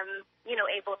that I'm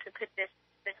able to put this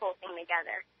whole thing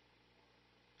together.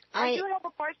 I do have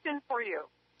a question for you.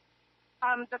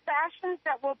 The fashions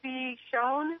that will be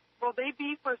shown, will they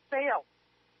be for sale?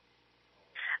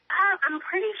 I'm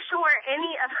pretty sure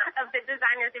any of the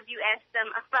designers, if you ask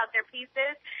them about their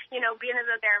pieces, being as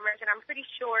though they're emerging, I'm pretty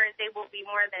sure they will be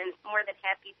more than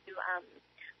happy to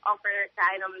offer the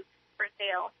items for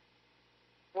sale.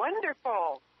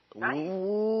 Wonderful. Nice.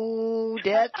 Ooh,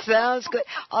 that sounds good.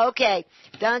 Okay,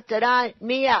 dun-da-dun.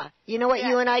 Mia, you know what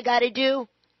you and I got to do?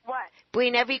 What?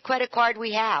 Bring every credit card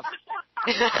we have.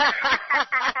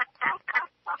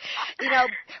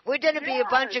 We're going to be a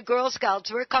bunch of Girl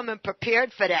Scouts. We're coming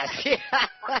prepared for this. Yes,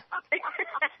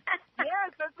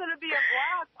 that's going to be a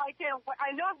blast. I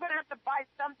know I'm going to have to buy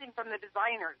something from the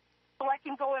designers so I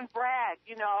can go and brag,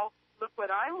 look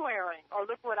what I'm wearing or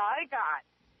look what I got.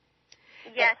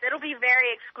 Yes, it'll be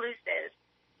very exclusive.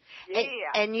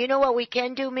 Yeah. And you know what we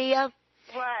can do, Mia?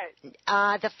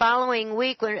 What? The following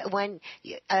week, when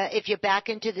if you're back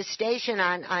into the station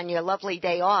on your lovely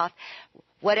day off,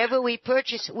 whatever we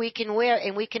purchase, we can wear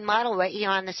and we can model right here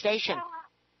on the station.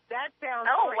 That sounds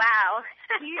Oh, great. wow.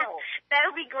 Deal.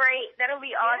 That'll be great. That'll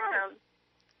be awesome.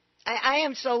 I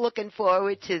am so looking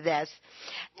forward to this.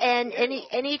 And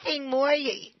anything more?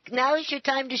 Now is your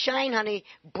time to shine, honey.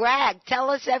 Brag.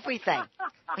 Tell us everything.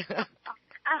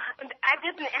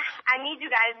 I need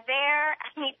you guys there. I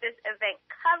need this event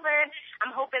covered.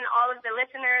 I'm hoping all of the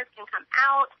listeners can come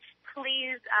out.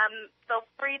 Please feel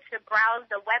free to browse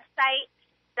the website,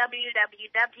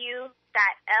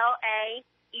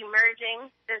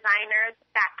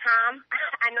 www.laemergingdesigners.com.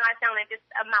 I know I sound like it's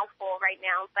a mouthful right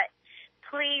now, but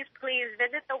please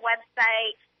visit the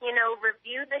website,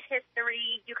 review the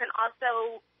history. You can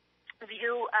also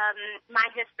view my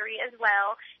history as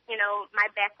well, my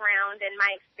background and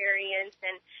my experience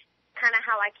and kind of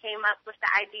how I came up with the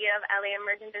idea of LA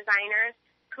Emerging Designers.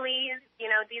 Please,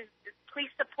 please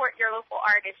support your local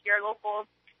artists, your local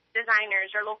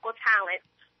designers, your local talent.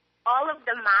 All of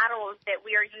the models that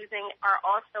we are using are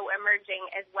also emerging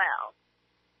as well.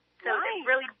 So they're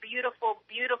really beautiful,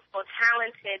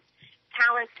 talented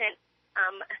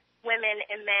women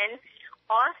and men.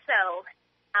 Also,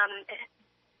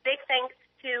 big thanks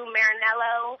to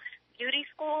Marinello Beauty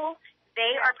School.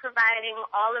 They are providing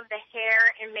all of the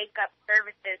hair and makeup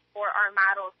services for our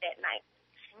models that night.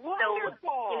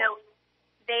 Wonderful. So,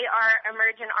 they are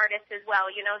emerging artists as well,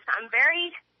 so I'm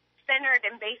very centered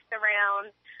and based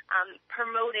around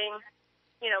promoting,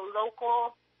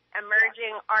 local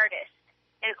emerging artists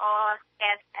in all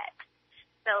aspects.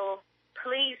 So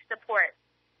please support.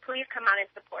 Please come out and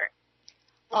support.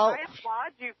 Well, I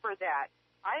applaud you for that.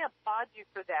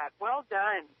 Well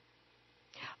done.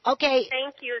 Okay.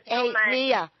 Thank you so much.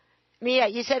 Hey, Mia,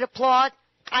 you said applaud.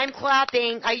 I'm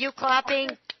clapping. Are you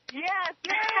clapping? Yes.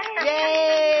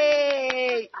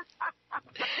 Yay!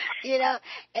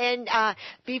 And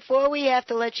before we have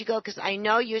to let you go, because I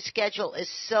know your schedule is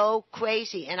so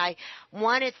crazy, and I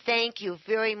want to thank you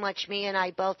very much, Mia and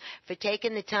I both, for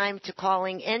taking the time to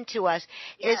calling in to us.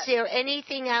 Yes. Is there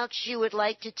anything else you would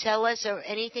like to tell us or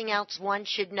anything else one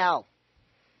should know?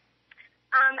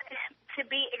 To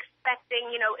be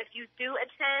expecting, if you do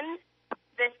attend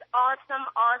this awesome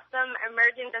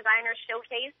Emerging Designer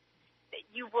Showcase,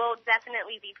 you will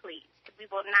definitely be pleased. We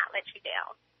will not let you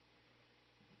down.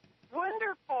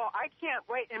 Wonderful. I can't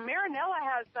wait. And Marinella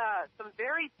has some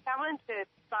very talented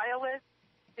stylists.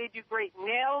 They do great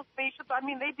nails, facials. I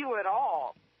mean, they do it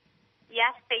all.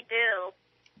 Yes, they do.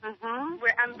 Mm-hmm.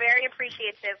 I'm very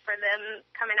appreciative for them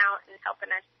coming out and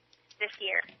helping us this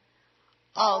year.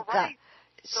 Oh, right. God.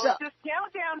 So just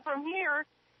countdown from here.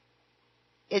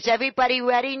 Is everybody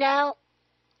ready now?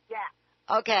 Yeah.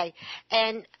 Okay.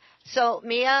 And so,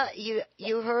 Mia,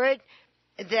 you heard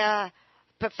the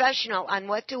professional on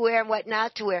what to wear and what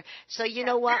not to wear. So you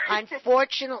know what?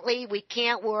 Unfortunately, we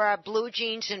can't wear our blue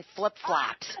jeans and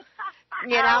flip-flops. Oh,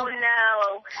 no.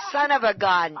 Son of a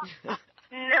gun. No.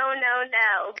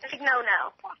 Big no.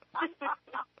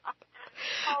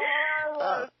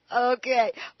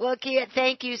 Okay. Well, Kia,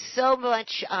 thank you so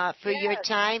much for your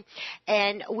time.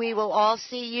 And we will all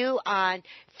see you on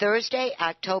Thursday,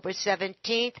 October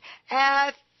 17th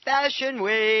at Fashion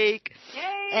Week.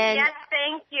 Yay, and yes,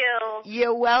 thank you.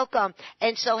 You're welcome.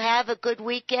 And so have a good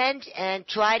weekend and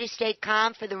try to stay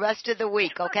calm for the rest of the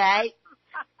week, okay?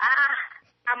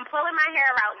 I'm pulling my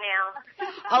hair out now.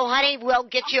 Oh, honey, we'll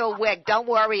get you a wig. Don't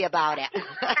worry about it.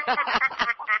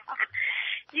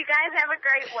 You guys have a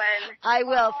great one. I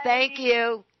will. Thank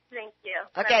you. Thank you.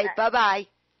 Okay, bye-bye.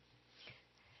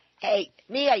 Hey,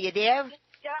 Mia, you there?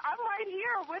 Yeah, I'm right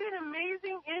here. What an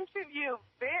amazing interview.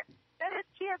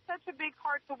 She has such a big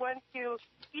heart to want to,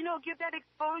 give that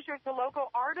exposure to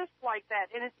local artists like that.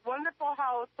 And it's wonderful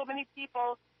how so many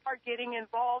people are getting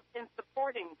involved in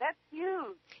supporting. That's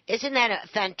huge. Isn't that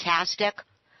fantastic?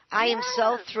 I am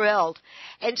so thrilled.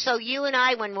 And so you and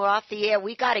I, when we're off the air,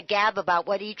 we got to gab about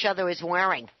what each other is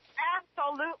wearing.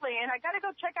 Absolutely. And I got to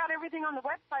go check out everything on the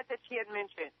website that she had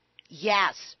mentioned.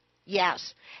 Yes.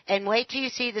 And wait till you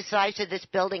see the size of this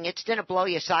building. It's going to blow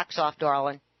your socks off,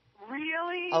 darling.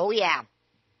 Really? Oh, yeah.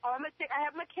 Oh, I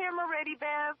have my camera ready,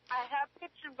 Bev. I have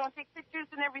pictures. I'm going to take pictures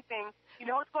and everything. You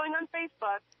know what's going on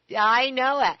Facebook. I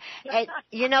know it. And,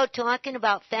 talking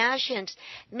about fashions,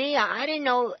 Mia, I don't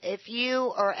know if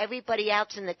you or everybody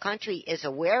else in the country is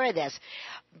aware of this,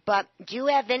 but do you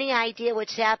have any idea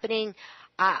what's happening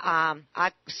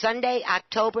Sunday,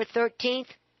 October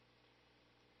 13th?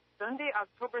 Sunday,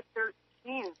 October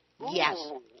 13th. Ooh. Yes.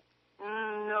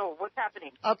 No, what's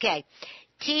happening? Okay.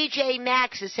 TJ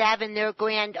Maxx is having their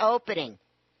grand opening.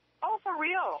 Oh, for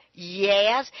real?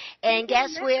 Yes. And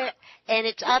guess where? And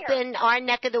it's up in our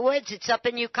neck of the woods. It's up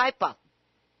in Yucaipa.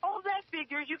 Oh, that's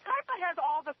figures. Yucaipa has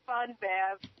all the fun,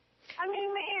 Bev. I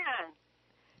mean, man.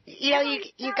 You know,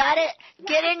 you gotta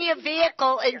get in your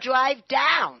vehicle and drive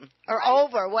down or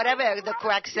over, whatever the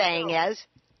correct saying is.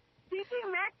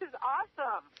 TJ Maxx is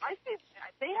awesome. I think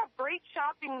they have great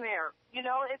shopping there. You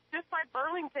know, it's just like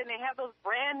Burlington. They have those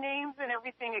brand names and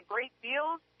everything at great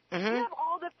deals. Mm-hmm. You have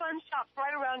all the fun shops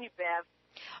right around you, Bev.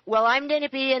 Well, I'm going to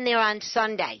be in there on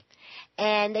Sunday,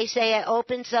 and they say it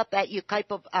opens up at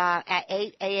Yucaipa at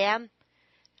 8 a.m.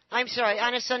 I'm sorry,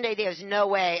 on a Sunday there's no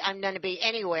way I'm going to be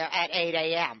anywhere at 8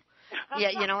 a.m.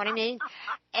 Yeah, you know what I mean?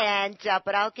 And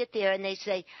but I'll get there, and they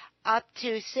say up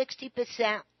to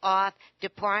 60% off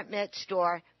department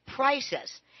store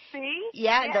prices. See?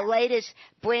 Yeah, the latest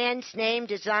brands, name,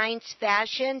 designs,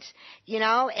 fashions, you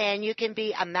know, and you can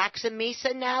be a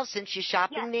Maximisa now since you're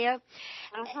shopping there.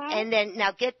 Mm-hmm. And then,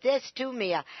 now get this too,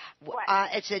 Mia.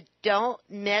 It's a don't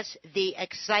miss the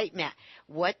excitement.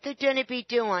 What they're going to be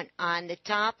doing on the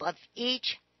top of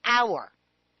each hour,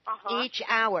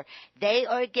 they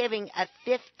are giving a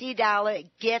 $50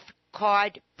 gift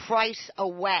card price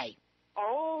away.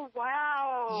 Oh,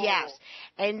 wow. Yes.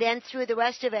 And then through the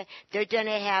rest of it, they're going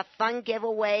to have fun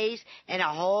giveaways and a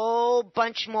whole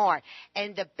bunch more.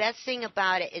 And the best thing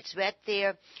about it, it's right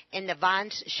there in the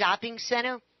Vons Shopping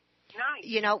Center. Nice.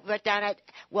 You know, right down at,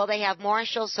 well, they have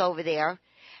Marshall's over there.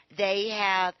 They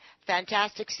have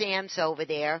Fantastic Sam's over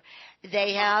there.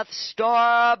 They have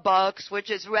Starbucks, which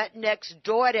is right next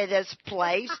door to this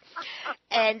place.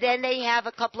 And then they have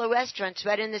a couple of restaurants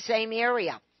right in the same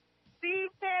area. See,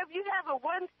 Bev, you have a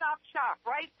one-stop shop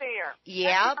right there.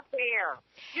 Yeah. That's not fair.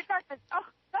 You got to,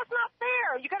 that's not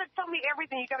fair. You got to tell me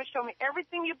everything. You got to show me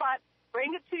everything you bought.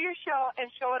 Bring it to your show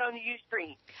and show it on the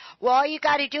Ustream. Well, all you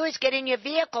got to do is get in your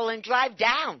vehicle and drive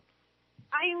down.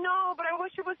 I know, but I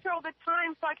wish it was here all the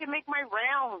time so I can make my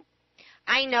rounds.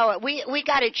 I know it. We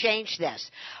got to change this.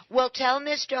 Well, tell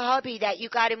Mr. Hubby that you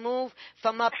got to move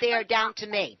from up there down to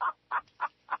me.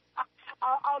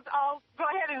 I'll go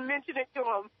ahead and mention it to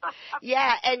him.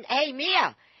 Yeah, and hey,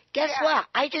 Mia, guess what?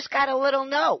 I just got a little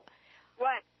note.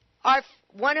 What?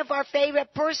 One of our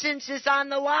favorite persons is on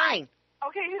the line.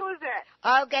 Okay, who is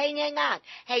that? Okay, hang on.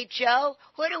 Hey, Joe,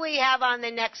 who do we have on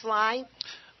the next line?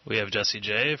 We have Jesse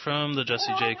J from the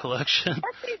Jesse J Collection.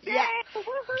 Yeah.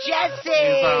 Jesse!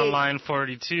 He's on line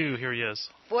 42. Here he is.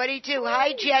 42.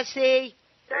 Hi, Jesse. Hey,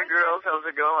 girls. How's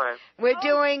it going? We're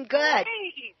doing good.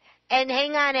 And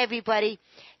hang on, everybody.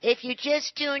 If you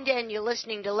just tuned in, you're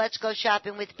listening to Let's Go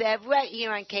Shopping with Bev right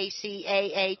here on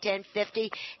KCAA 1050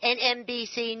 and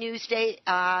NBC News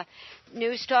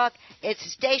Talk. It's a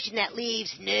station that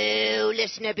leaves no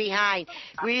listener behind.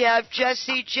 We have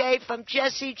Jesse J from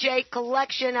Jesse J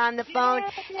Collection on the phone,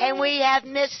 and we have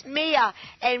Miss Mia,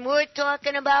 and we're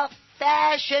talking about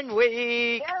Fashion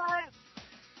Week.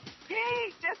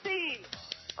 Hey, Jesse.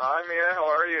 Hi, Mia. How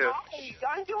are you?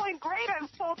 Hi. I'm doing great. I'm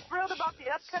so thrilled about the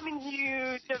upcoming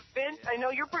huge event. I know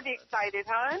you're pretty excited,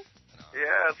 huh?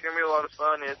 Yeah, it's going to be a lot of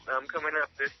fun. It's coming up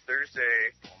this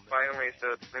Thursday, finally,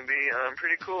 so it's going to be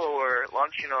pretty cool. We're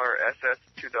launching our SS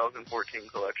 2014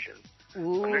 collection.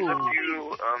 Ooh. There's a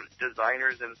few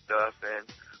designers and stuff, and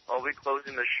I'll be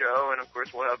closing the show, and, of course,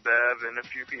 we'll have Bev and a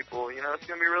few people. You know, it's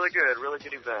going to be really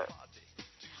good event.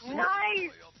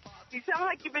 Nice. You sound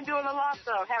like you've been doing a lot,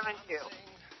 though, haven't you?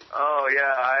 Oh,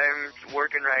 yeah, I'm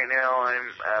working right now. I'm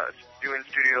doing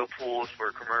studio pools for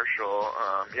a commercial.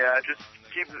 Yeah, just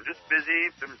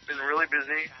busy. Been really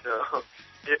busy, so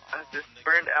just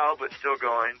burned out, but still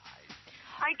going.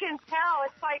 I can tell.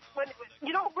 It's like, when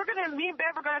me and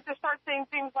Bev are going to have to start saying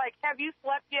things like, have you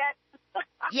slept yet?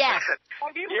 Yes.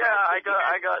 Yeah, I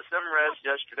got some rest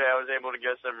yesterday. I was able to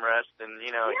get some rest and,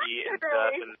 you know, eat and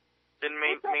stuff, and been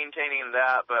maintaining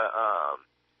that, but,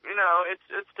 you know,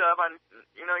 it's tough.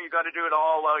 You know, you got to do it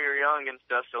all while you're young and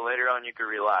stuff, so later on you can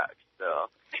relax. So,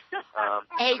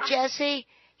 hey, Jesse,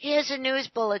 here's a news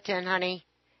bulletin, honey.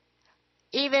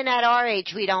 Even at our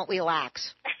age, we don't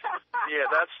relax. Yeah,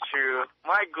 that's true.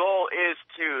 My goal is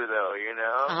to, though, you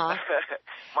know.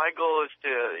 My goal is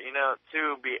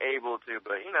to be able to,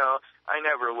 but, you know, I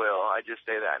never will. I just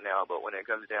say that now, but when it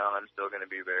comes down, I'm still going to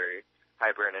be very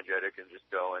hyper energetic and just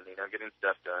going, you know, getting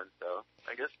stuff done. So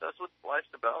I guess that's what life's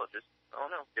about. Just, I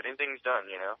don't know, getting things done,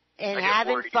 you know. And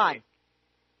having fun.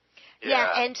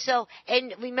 Yeah,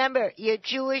 and remember, your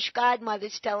Jewish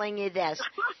godmother's telling you this,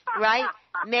 right?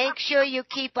 Make sure you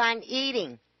keep on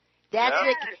eating. That's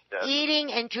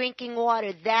eating and drinking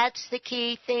water. That's the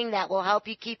key thing that will help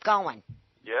you keep going.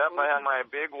 Yep, I had my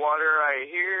big water right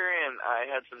here, and I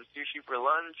had some sushi for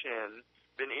lunch, and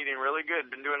been eating really good.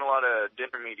 Been doing a lot of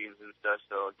dinner meetings and stuff,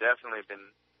 so definitely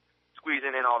been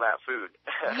squeezing in all that food.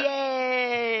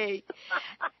 Yay!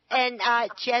 And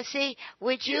Jesse,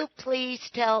 would you please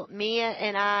tell Mia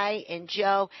and I and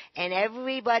Joe and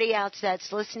everybody else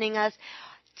that's listening us,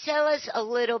 tell us a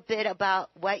little bit about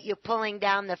what you're pulling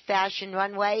down the fashion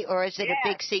runway, or is it a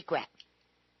big secret?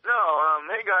 No,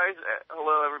 hey guys,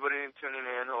 hello everybody tuning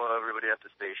in, hello everybody at the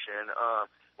station.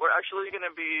 We're actually going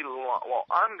to be,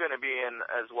 I'm going to be in,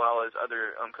 as well as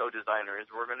other co-designers,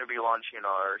 we're going to be launching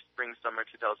our Spring-Summer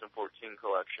 2014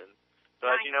 collection. So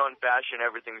as you know, in fashion,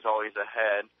 everything's always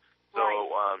ahead. So,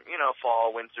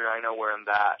 fall, winter, I know we're in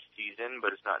that season,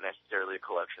 but it's not necessarily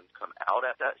collections come out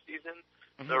at that season.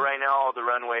 So right now, all the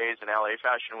runways in LA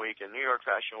Fashion Week and New York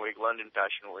Fashion Week, London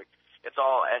Fashion Week, it's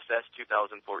all SS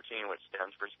 2014, which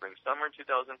stands for Spring-Summer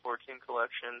 2014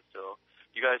 collection. So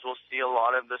you guys will see a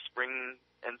lot of the spring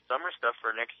and summer stuff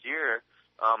for next year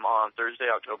on Thursday,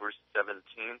 October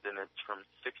 17th, and it's from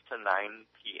 6 to 9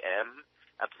 p.m.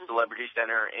 at the Celebrity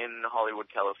Center in Hollywood,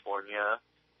 California.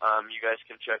 You guys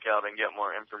can check out and get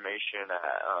more information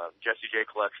at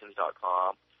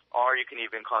jessiejcollections.com, or you can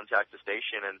even contact the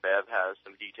station, and Bev has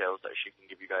some details that she can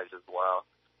give you guys as well.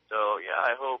 So, yeah,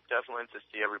 I hope definitely to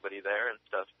see everybody there and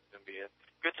stuff. It's going to be a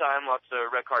good time, lots of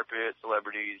red carpet,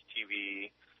 celebrities, TV.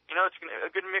 You know, it's gonna,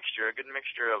 a good mixture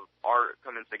of art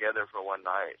coming together for one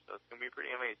night. So it's going to be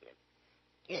pretty amazing.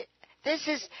 This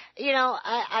is, you know,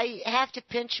 I have to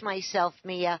pinch myself,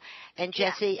 Mia and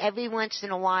Jesse, every once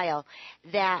in a while,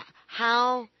 that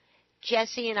how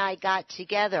Jesse and I got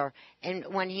together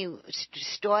and when he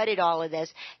started all of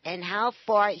this and how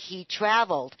far he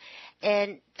traveled.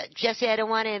 And, Jesse, I don't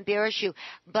want to embarrass you,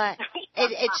 but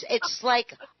it's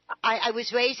like I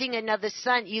was raising another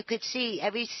son. You could see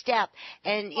every step,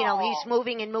 and, you know, he's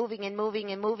moving and moving and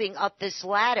moving and moving up this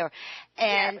ladder,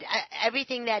 and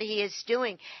everything that he is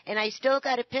doing. And I still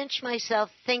got to pinch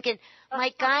myself thinking,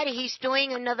 my God, he's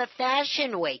doing another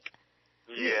fashion week.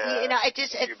 Yeah. You know,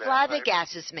 it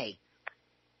flabbergastes me.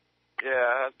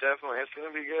 Yeah, definitely. It's going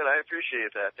to be good. I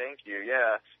appreciate that. Thank you.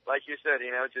 Yeah. Like you said,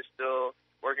 you know, just still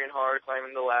working hard,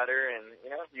 climbing the ladder, and, you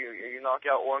know, you knock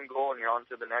out one goal and you're on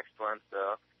to the next one.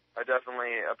 So I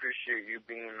definitely appreciate you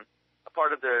being a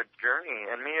part of the journey,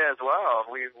 and Mia as well.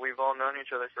 We've all known each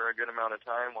other for a good amount of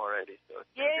time already. So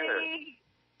it's been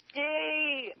good.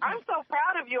 Yay! I'm so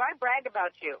proud of you. I brag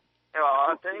about you.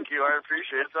 Oh, thank you. I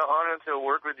appreciate it. It's an honor to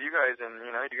work with you guys, and, you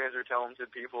know, you guys are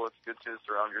talented people. It's good to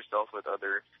surround yourself with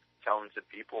other talented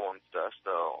people and stuff,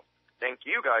 so thank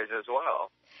you guys as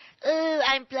well. Ooh,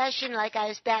 I'm blushing like I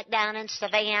was back down in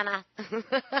Savannah.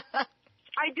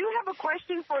 I do have a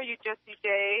question for you, Jesse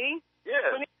J.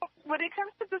 Yeah. When it comes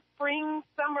to the spring,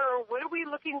 summer, what are we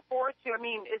looking forward to? I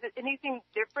mean, is it anything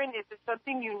different? Is it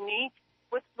something unique?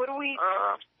 What are we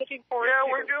looking forward to? Yeah,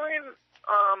 we're doing,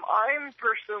 I'm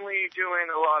personally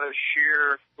doing a lot of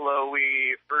sheer,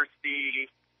 flowy, earthy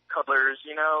colors,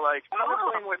 you know, like I'm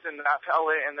playing within that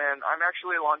palette, and then I'm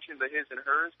actually launching the His and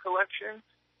Hers collection.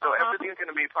 So everything's going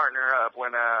to be partner up.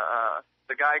 When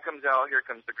the guy comes out, here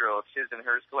comes the girl. It's His and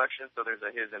Hers collection, so there's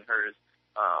a His and Hers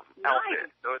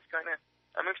outfit. So it's kind of,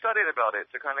 I'm excited about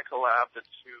it to kind of collab the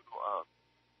two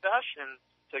fashions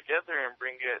together and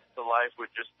bring it to life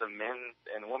with just the men's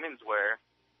and women's wear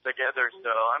together.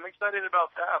 So I'm excited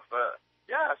about that. But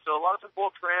yeah, so lots of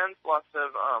bold trends, lots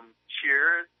of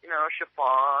sheer, you know,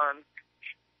 chiffon,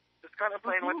 just kind of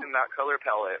playing within that color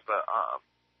palette. But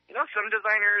you know, some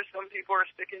designers, some people are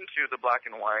sticking to the black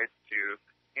and whites too.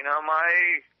 You know,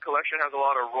 my collection has a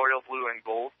lot of royal blue and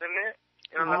gold in it.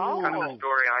 You know, that's kind of the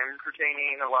story I'm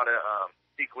pertaining, a lot of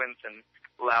sequins and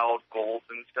loud golds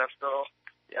and stuff. So,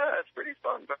 yeah, it's pretty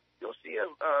fun. But you'll see a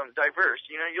diverse.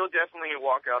 You know, you'll definitely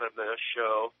walk out of the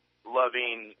show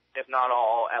loving, if not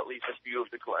all, at least a few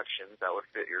of the collections that would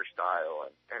fit your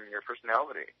style and your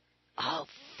personality.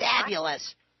 Oh,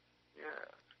 fabulous.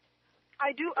 Yeah.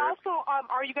 I do also,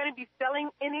 are you going to be selling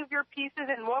any of your pieces?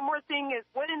 And one more thing is,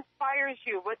 what inspires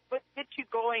you? What gets you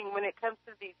going when it comes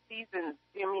to these seasons?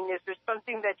 I mean, is there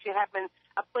something that you happen,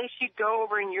 a place you go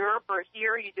over in Europe or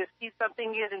here, you just see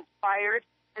something, get inspired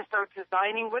and start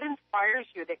designing? What inspires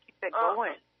you that keeps it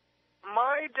going?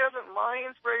 My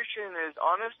inspiration is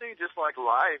honestly just like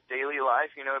life, daily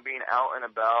life, you know, being out and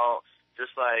about,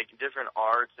 just like different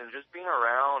arts and just being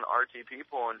around artsy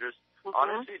people and just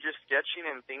honestly just sketching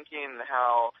and thinking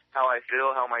how I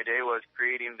feel, how my day was,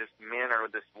 creating this man or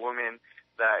this woman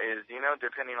that is, you know,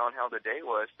 depending on how the day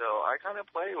was. So I kind of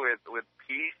play with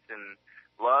peace and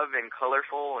love and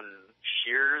colorful and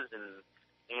shears and,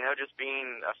 you know, just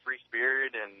being a free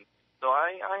spirit. And so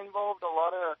I involved a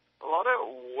lot of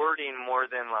wording more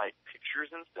than like pictures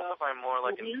and stuff. I'm more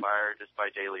like inspired just by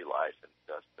daily life and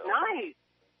stuff. So. Nice.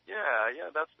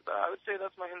 I would say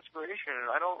that's my inspiration.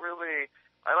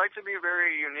 I like to be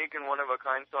very unique and one of a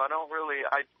kind, so I don't really,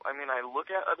 I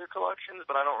look at other collections,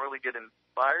 but I don't really get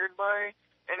inspired by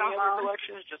any other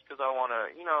collections just because I want to,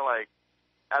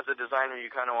 as a designer,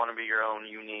 you kind of want to be your own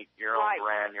unique, your own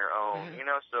brand, your own,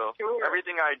 so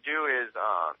everything I do is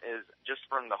just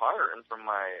from the heart and from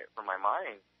my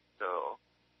mind, so,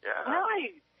 yeah.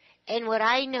 Nice. And what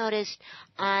I noticed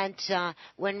on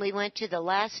when we went to the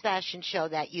last fashion show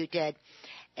that you did,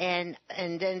 and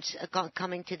then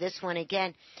coming to this one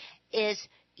again, is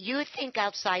you think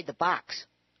outside the box.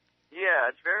 Yeah,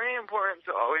 it's very important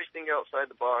to always think outside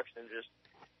the box and just,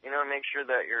 make sure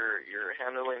that you're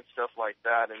handling stuff like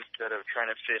that instead of trying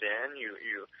to fit in.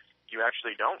 You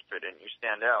actually don't fit in. You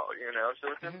stand out,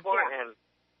 So it's important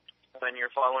when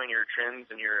you're following your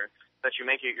trends and that you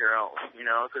make it your own,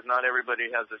 because not everybody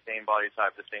has the same body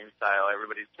type, the same style.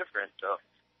 Everybody's different, so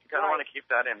you kind of want to keep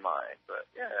that in mind. But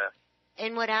yeah.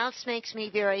 And what else makes me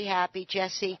very happy,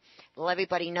 Jesse? Well,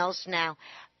 everybody knows now.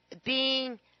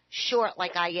 Being short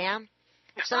like I am,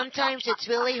 sometimes it's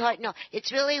really hard. No,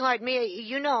 it's really hard. Me,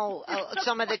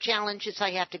 some of the challenges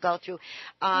I have to go through,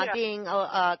 being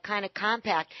kind of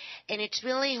compact, and it's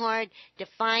really hard to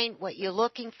find what you're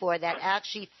looking for that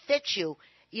actually fits you.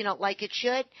 Like it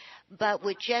should. But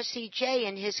with Jesse J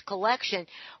and his collection,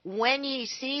 when he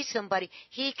sees somebody,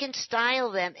 he can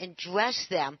style them and dress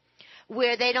them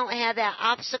where they don't have that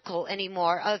obstacle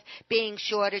anymore of being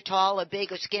short or tall or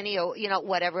big or skinny or,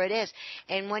 whatever it is.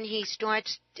 And when he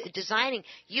starts designing,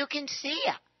 you can see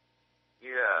it.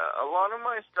 Yeah, a lot of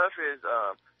my stuff is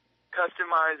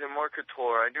customized and more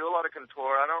couture. I do a lot of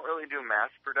couture. I don't really do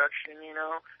mass production,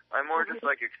 I'm more just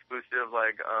like exclusive,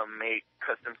 make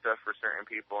custom stuff for certain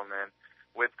people, and then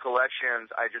with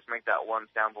collections, I just make that one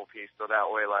sample piece, so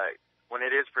that way, when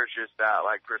it is purchased, that,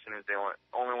 person is the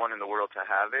only one in the world to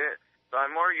have it. So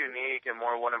I'm more unique and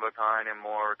more one-of-a-kind and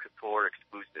more couture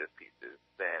exclusive pieces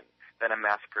than a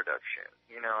mass production.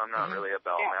 I'm not really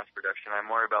about mass production. I'm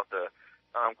more about the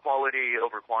quality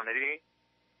over quantity.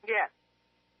 Yeah.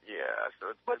 Yeah,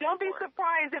 so it's... But don't be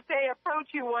surprised if they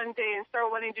approach you one day and start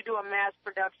wanting to do a mass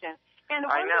production. And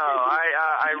I know.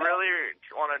 I really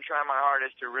want to try my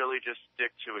hardest to really just stick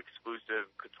to exclusive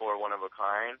couture, one of a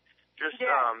kind. Just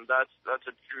that's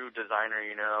a true designer.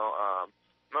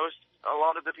 A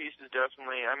lot of the pieces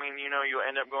definitely. You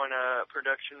end up going to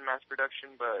mass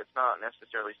production, but it's not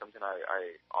necessarily something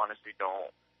I honestly don't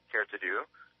care to do.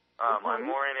 I'm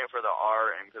more in it for the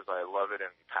art and because I love it and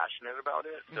passionate about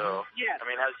it. So,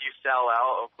 as you sell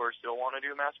out, of course you'll want to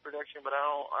do mass production, but I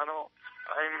don't.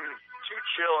 I'm too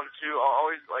chill and I'll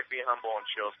always be humble and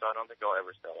chill, so I don't think I'll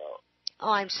ever sell out.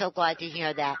 Oh, I'm so glad to hear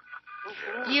that.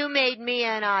 You made me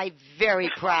and I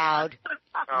very proud.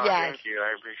 Oh, yes. Thank you.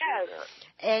 I appreciate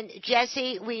that. And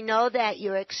Jesse, we know that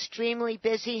you're extremely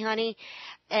busy, honey.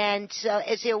 And so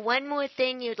is there one more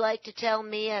thing you'd like to tell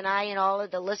me and I and all of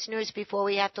the listeners before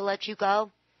we have to let you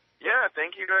go? Yeah,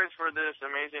 thank you guys for this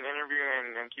amazing interview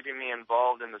and keeping me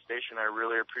involved in the station. I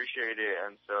really appreciate it.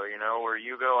 And so, where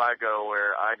you go, I go.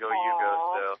 Where I go, you go.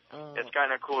 So it's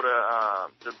kind of cool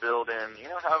to build and,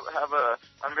 have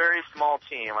I'm a very small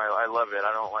team. I love it.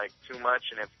 I don't like too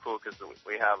much, and it's cool because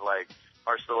we have,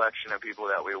 our selection of people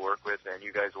that we work with, and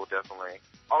you guys will definitely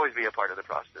always be a part of the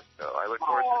process. So I look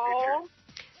forward to the future.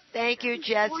 Thank you,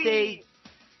 Jesse.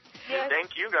 Yes.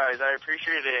 Thank you guys. I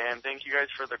appreciate it, and thank you guys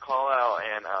for the call out.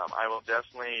 And I will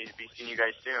definitely be seeing you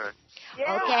guys soon.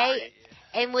 Yeah. Okay.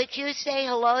 And would you say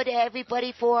hello to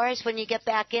everybody for us when you get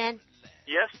back in?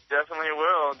 Yes, definitely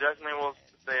will. Definitely will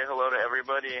say hello to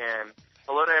everybody and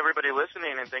hello to everybody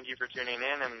listening. And thank you for tuning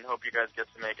in. And hope you guys get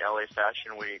to make LA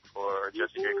Fashion Week for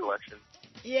Jesse J Collection.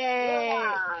 Yay!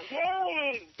 Yeah.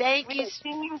 Yay! Thank you.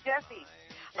 Team Jesse.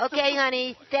 Okay,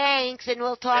 honey. Thanks, and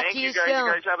we'll talk to you guys. soon.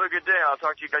 You guys have a good day. I'll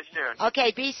talk to you guys soon.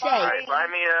 Okay, be safe. All right. Bye,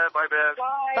 Mia. Bye, Bev.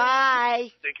 Bye.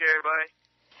 Bye. Take care. Bye.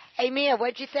 Hey, Mia,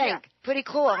 what'd you think? Yeah. Pretty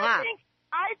cool, huh?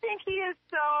 I think he is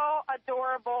so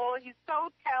adorable. He's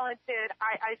so talented.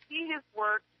 I see his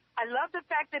work. I love the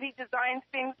fact that he designs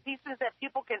pieces that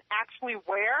people can actually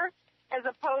wear, as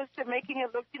opposed to making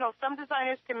it look, some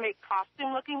designers can make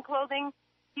costume-looking clothing.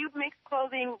 He makes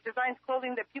designs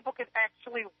clothing that people can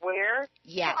actually wear.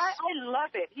 Yes. So I love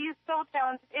it. He's so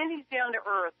talented, and he's down to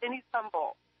earth, and he's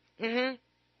humble. Mm-hmm.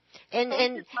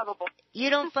 And you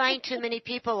don't find too many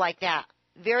people like that.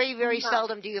 Very, very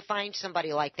seldom do you find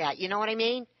somebody like that. You know what I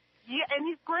mean? Yeah, and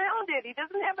he's grounded. He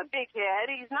doesn't have a big head.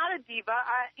 He's not a diva.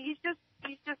 He's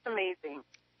just amazing.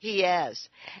 He is.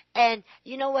 And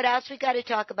you know what else we got to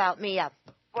talk about, Mia?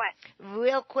 What?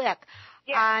 Real quick.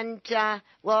 And,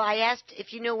 well, I asked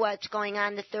if you knew what's going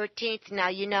on the 13th. Now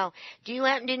you know. Do you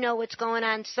happen to know what's going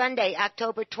on Sunday,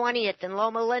 October 20th in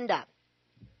Loma Linda?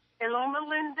 And Loma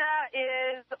Linda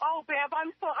is, Bev, I'm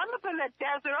up in the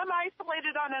desert. I'm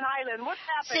isolated on an island. What's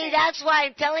happening? See, that's why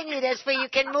I'm telling you this, so you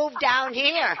can move down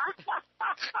here.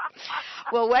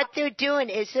 Well, what they're doing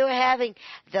is they're having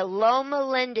the Loma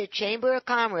Linda Chamber of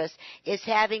Commerce is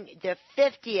having their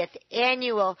 50th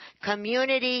annual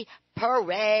community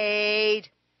parade.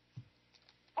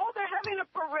 Oh, they're having a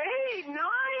parade.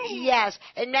 Nice. Yes.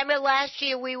 And remember last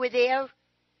year we were there?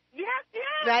 Yes.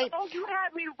 Right? Oh, you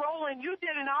had me rolling. You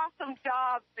did an awesome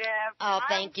job, Bev. Oh,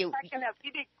 thank you. You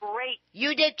did great.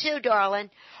 You did too, darling.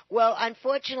 Well,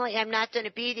 unfortunately, I'm not going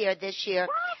to be there this year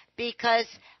because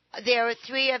there are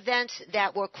 3 events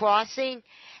that were crossing,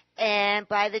 and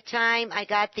by the time I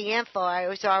got the info, I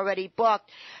was already booked.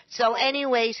 So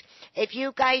anyways, if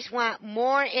you guys want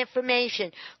more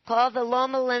information, call the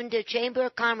Loma Linda Chamber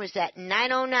of Commerce at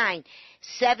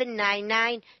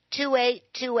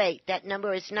 909-799-2828. That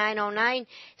number is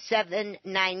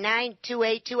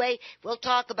 909-799-2828. We'll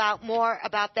talk about more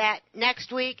about that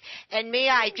next week. And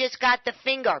Mia, I just got the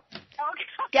finger. Okay.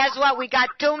 Guess what? We got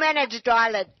 2 minutes,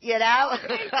 darling, you know?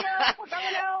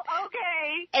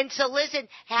 Okay. And so listen,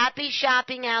 happy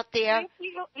shopping out there. Thank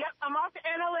you. Yep, I'm off to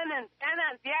Anna Lennon's.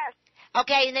 Anna's, yes.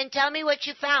 Okay, and then tell me what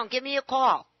you found. Give me a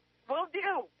call. Will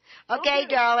do. Okay,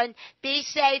 darling. Be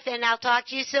safe, and I'll talk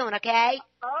to you soon, okay?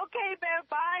 Okay, Bev.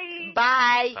 Bye.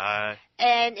 Bye. Bye.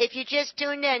 And if you just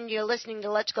tuned in, you're listening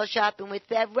to Let's Go Shopping with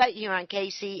Bev right here on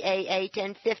KCAA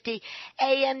 1050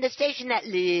 AM, the station that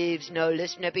leaves no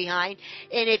listener behind.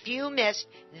 And if you missed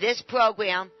this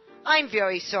program, I'm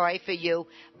very sorry for you,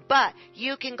 but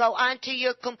you can go onto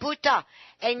your computer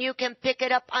and you can pick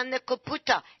it up on the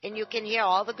computer and you can hear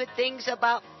all the good things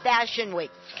about Fashion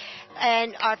Week.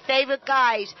 And our favorite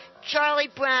guys, Charlie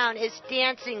Brown is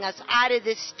dancing us out of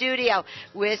the studio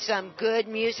with some good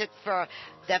music for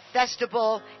the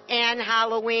festival and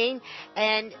Halloween.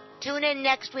 And tune in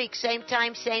next week, same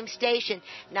time, same station.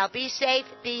 Now be safe,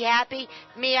 be happy.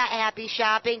 Mia, happy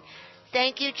shopping.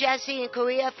 Thank you, Jesse and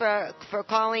Korea, for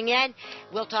calling in.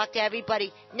 We'll talk to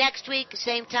everybody next week,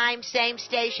 same time, same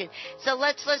station. So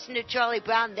let's listen to Charlie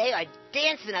Brown. They are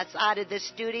dancing us out of the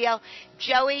studio.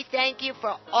 Joey, thank you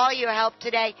for all your help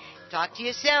today. Talk to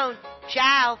you soon.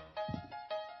 Ciao.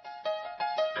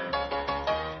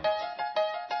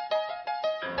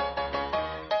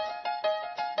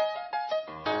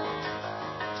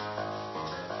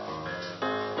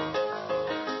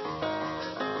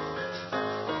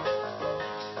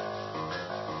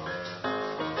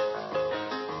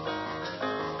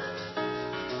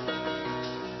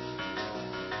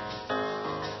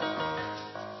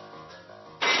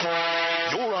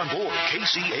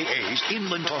 KCAA's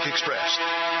Inland Talk Express.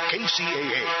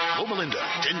 KCAA, Loma Linda,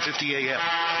 1050 AM.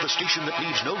 The station that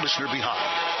leaves no listener behind.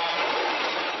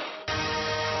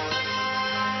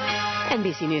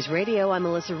 NBC News Radio, I'm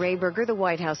Melissa Rayberger. The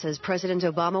White House says President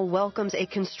Obama welcomes a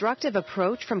constructive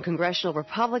approach from congressional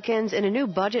Republicans in a new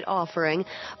budget offering,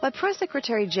 but Press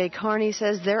Secretary Jay Carney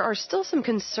says there are still some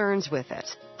concerns with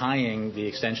it. Tying the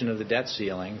extension of the debt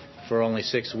ceiling for only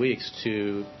 6 weeks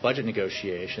to budget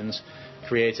negotiations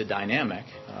creates a dynamic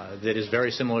that is very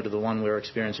similar to the one we're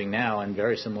experiencing now and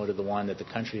very similar to the one that the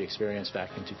country experienced back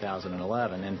in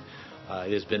 2011. And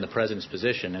it has been the President's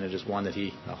position, and it is one that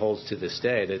he holds to this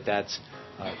day, that that's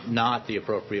not the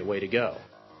appropriate way to go.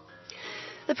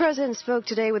 The President spoke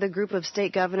today with a group of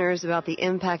state governors about the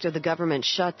impact of the government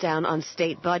shutdown on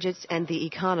state budgets and the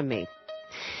economy.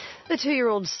 The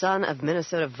 2-year-old son of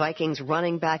Minnesota Vikings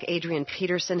running back Adrian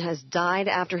Peterson has died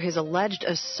after his alleged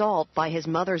assault by his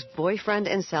mother's boyfriend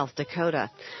in South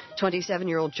Dakota.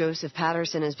 27-year-old Joseph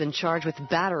Patterson has been charged with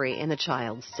battery in the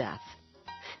child's death.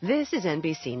 This is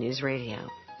NBC News Radio.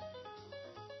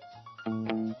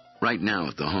 Right now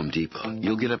at the Home Depot,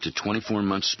 you'll get up to 24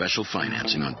 months special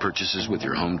financing on purchases with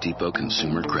your Home Depot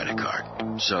consumer credit card.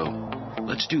 So,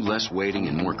 let's do less waiting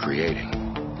and more creating.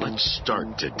 Let's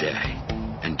start today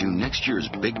and do next year's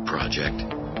big project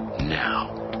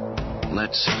now.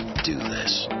 Let's do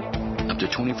this. Up to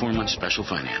 24 months special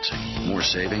financing. More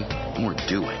saving, more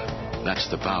doing. That's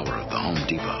the power of the Home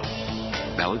Depot.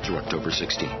 Valid through October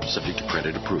 16th. Subject to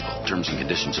credit approval. Terms and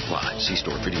conditions apply. See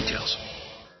store for details.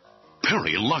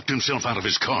 Perry locked himself out of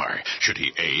his car. Should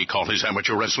he A, call his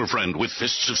amateur wrestler friend with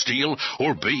fists of steel,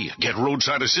 or B, get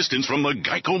roadside assistance from the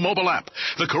Geico mobile app?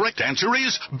 The correct answer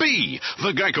is B.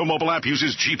 The Geico mobile app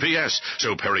uses GPS,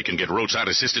 so Perry can get roadside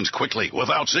assistance quickly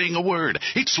without saying a word.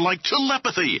 It's like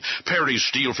telepathy. Perry's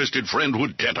steel-fisted friend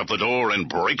would dent up the door and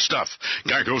break stuff.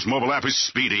 Geico's mobile app is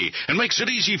speedy and makes it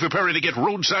easy for Perry to get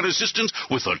roadside assistance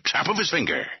with the tap of his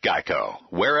finger. Geico.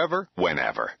 Wherever,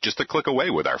 whenever. Just a click away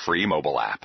with our free mobile app.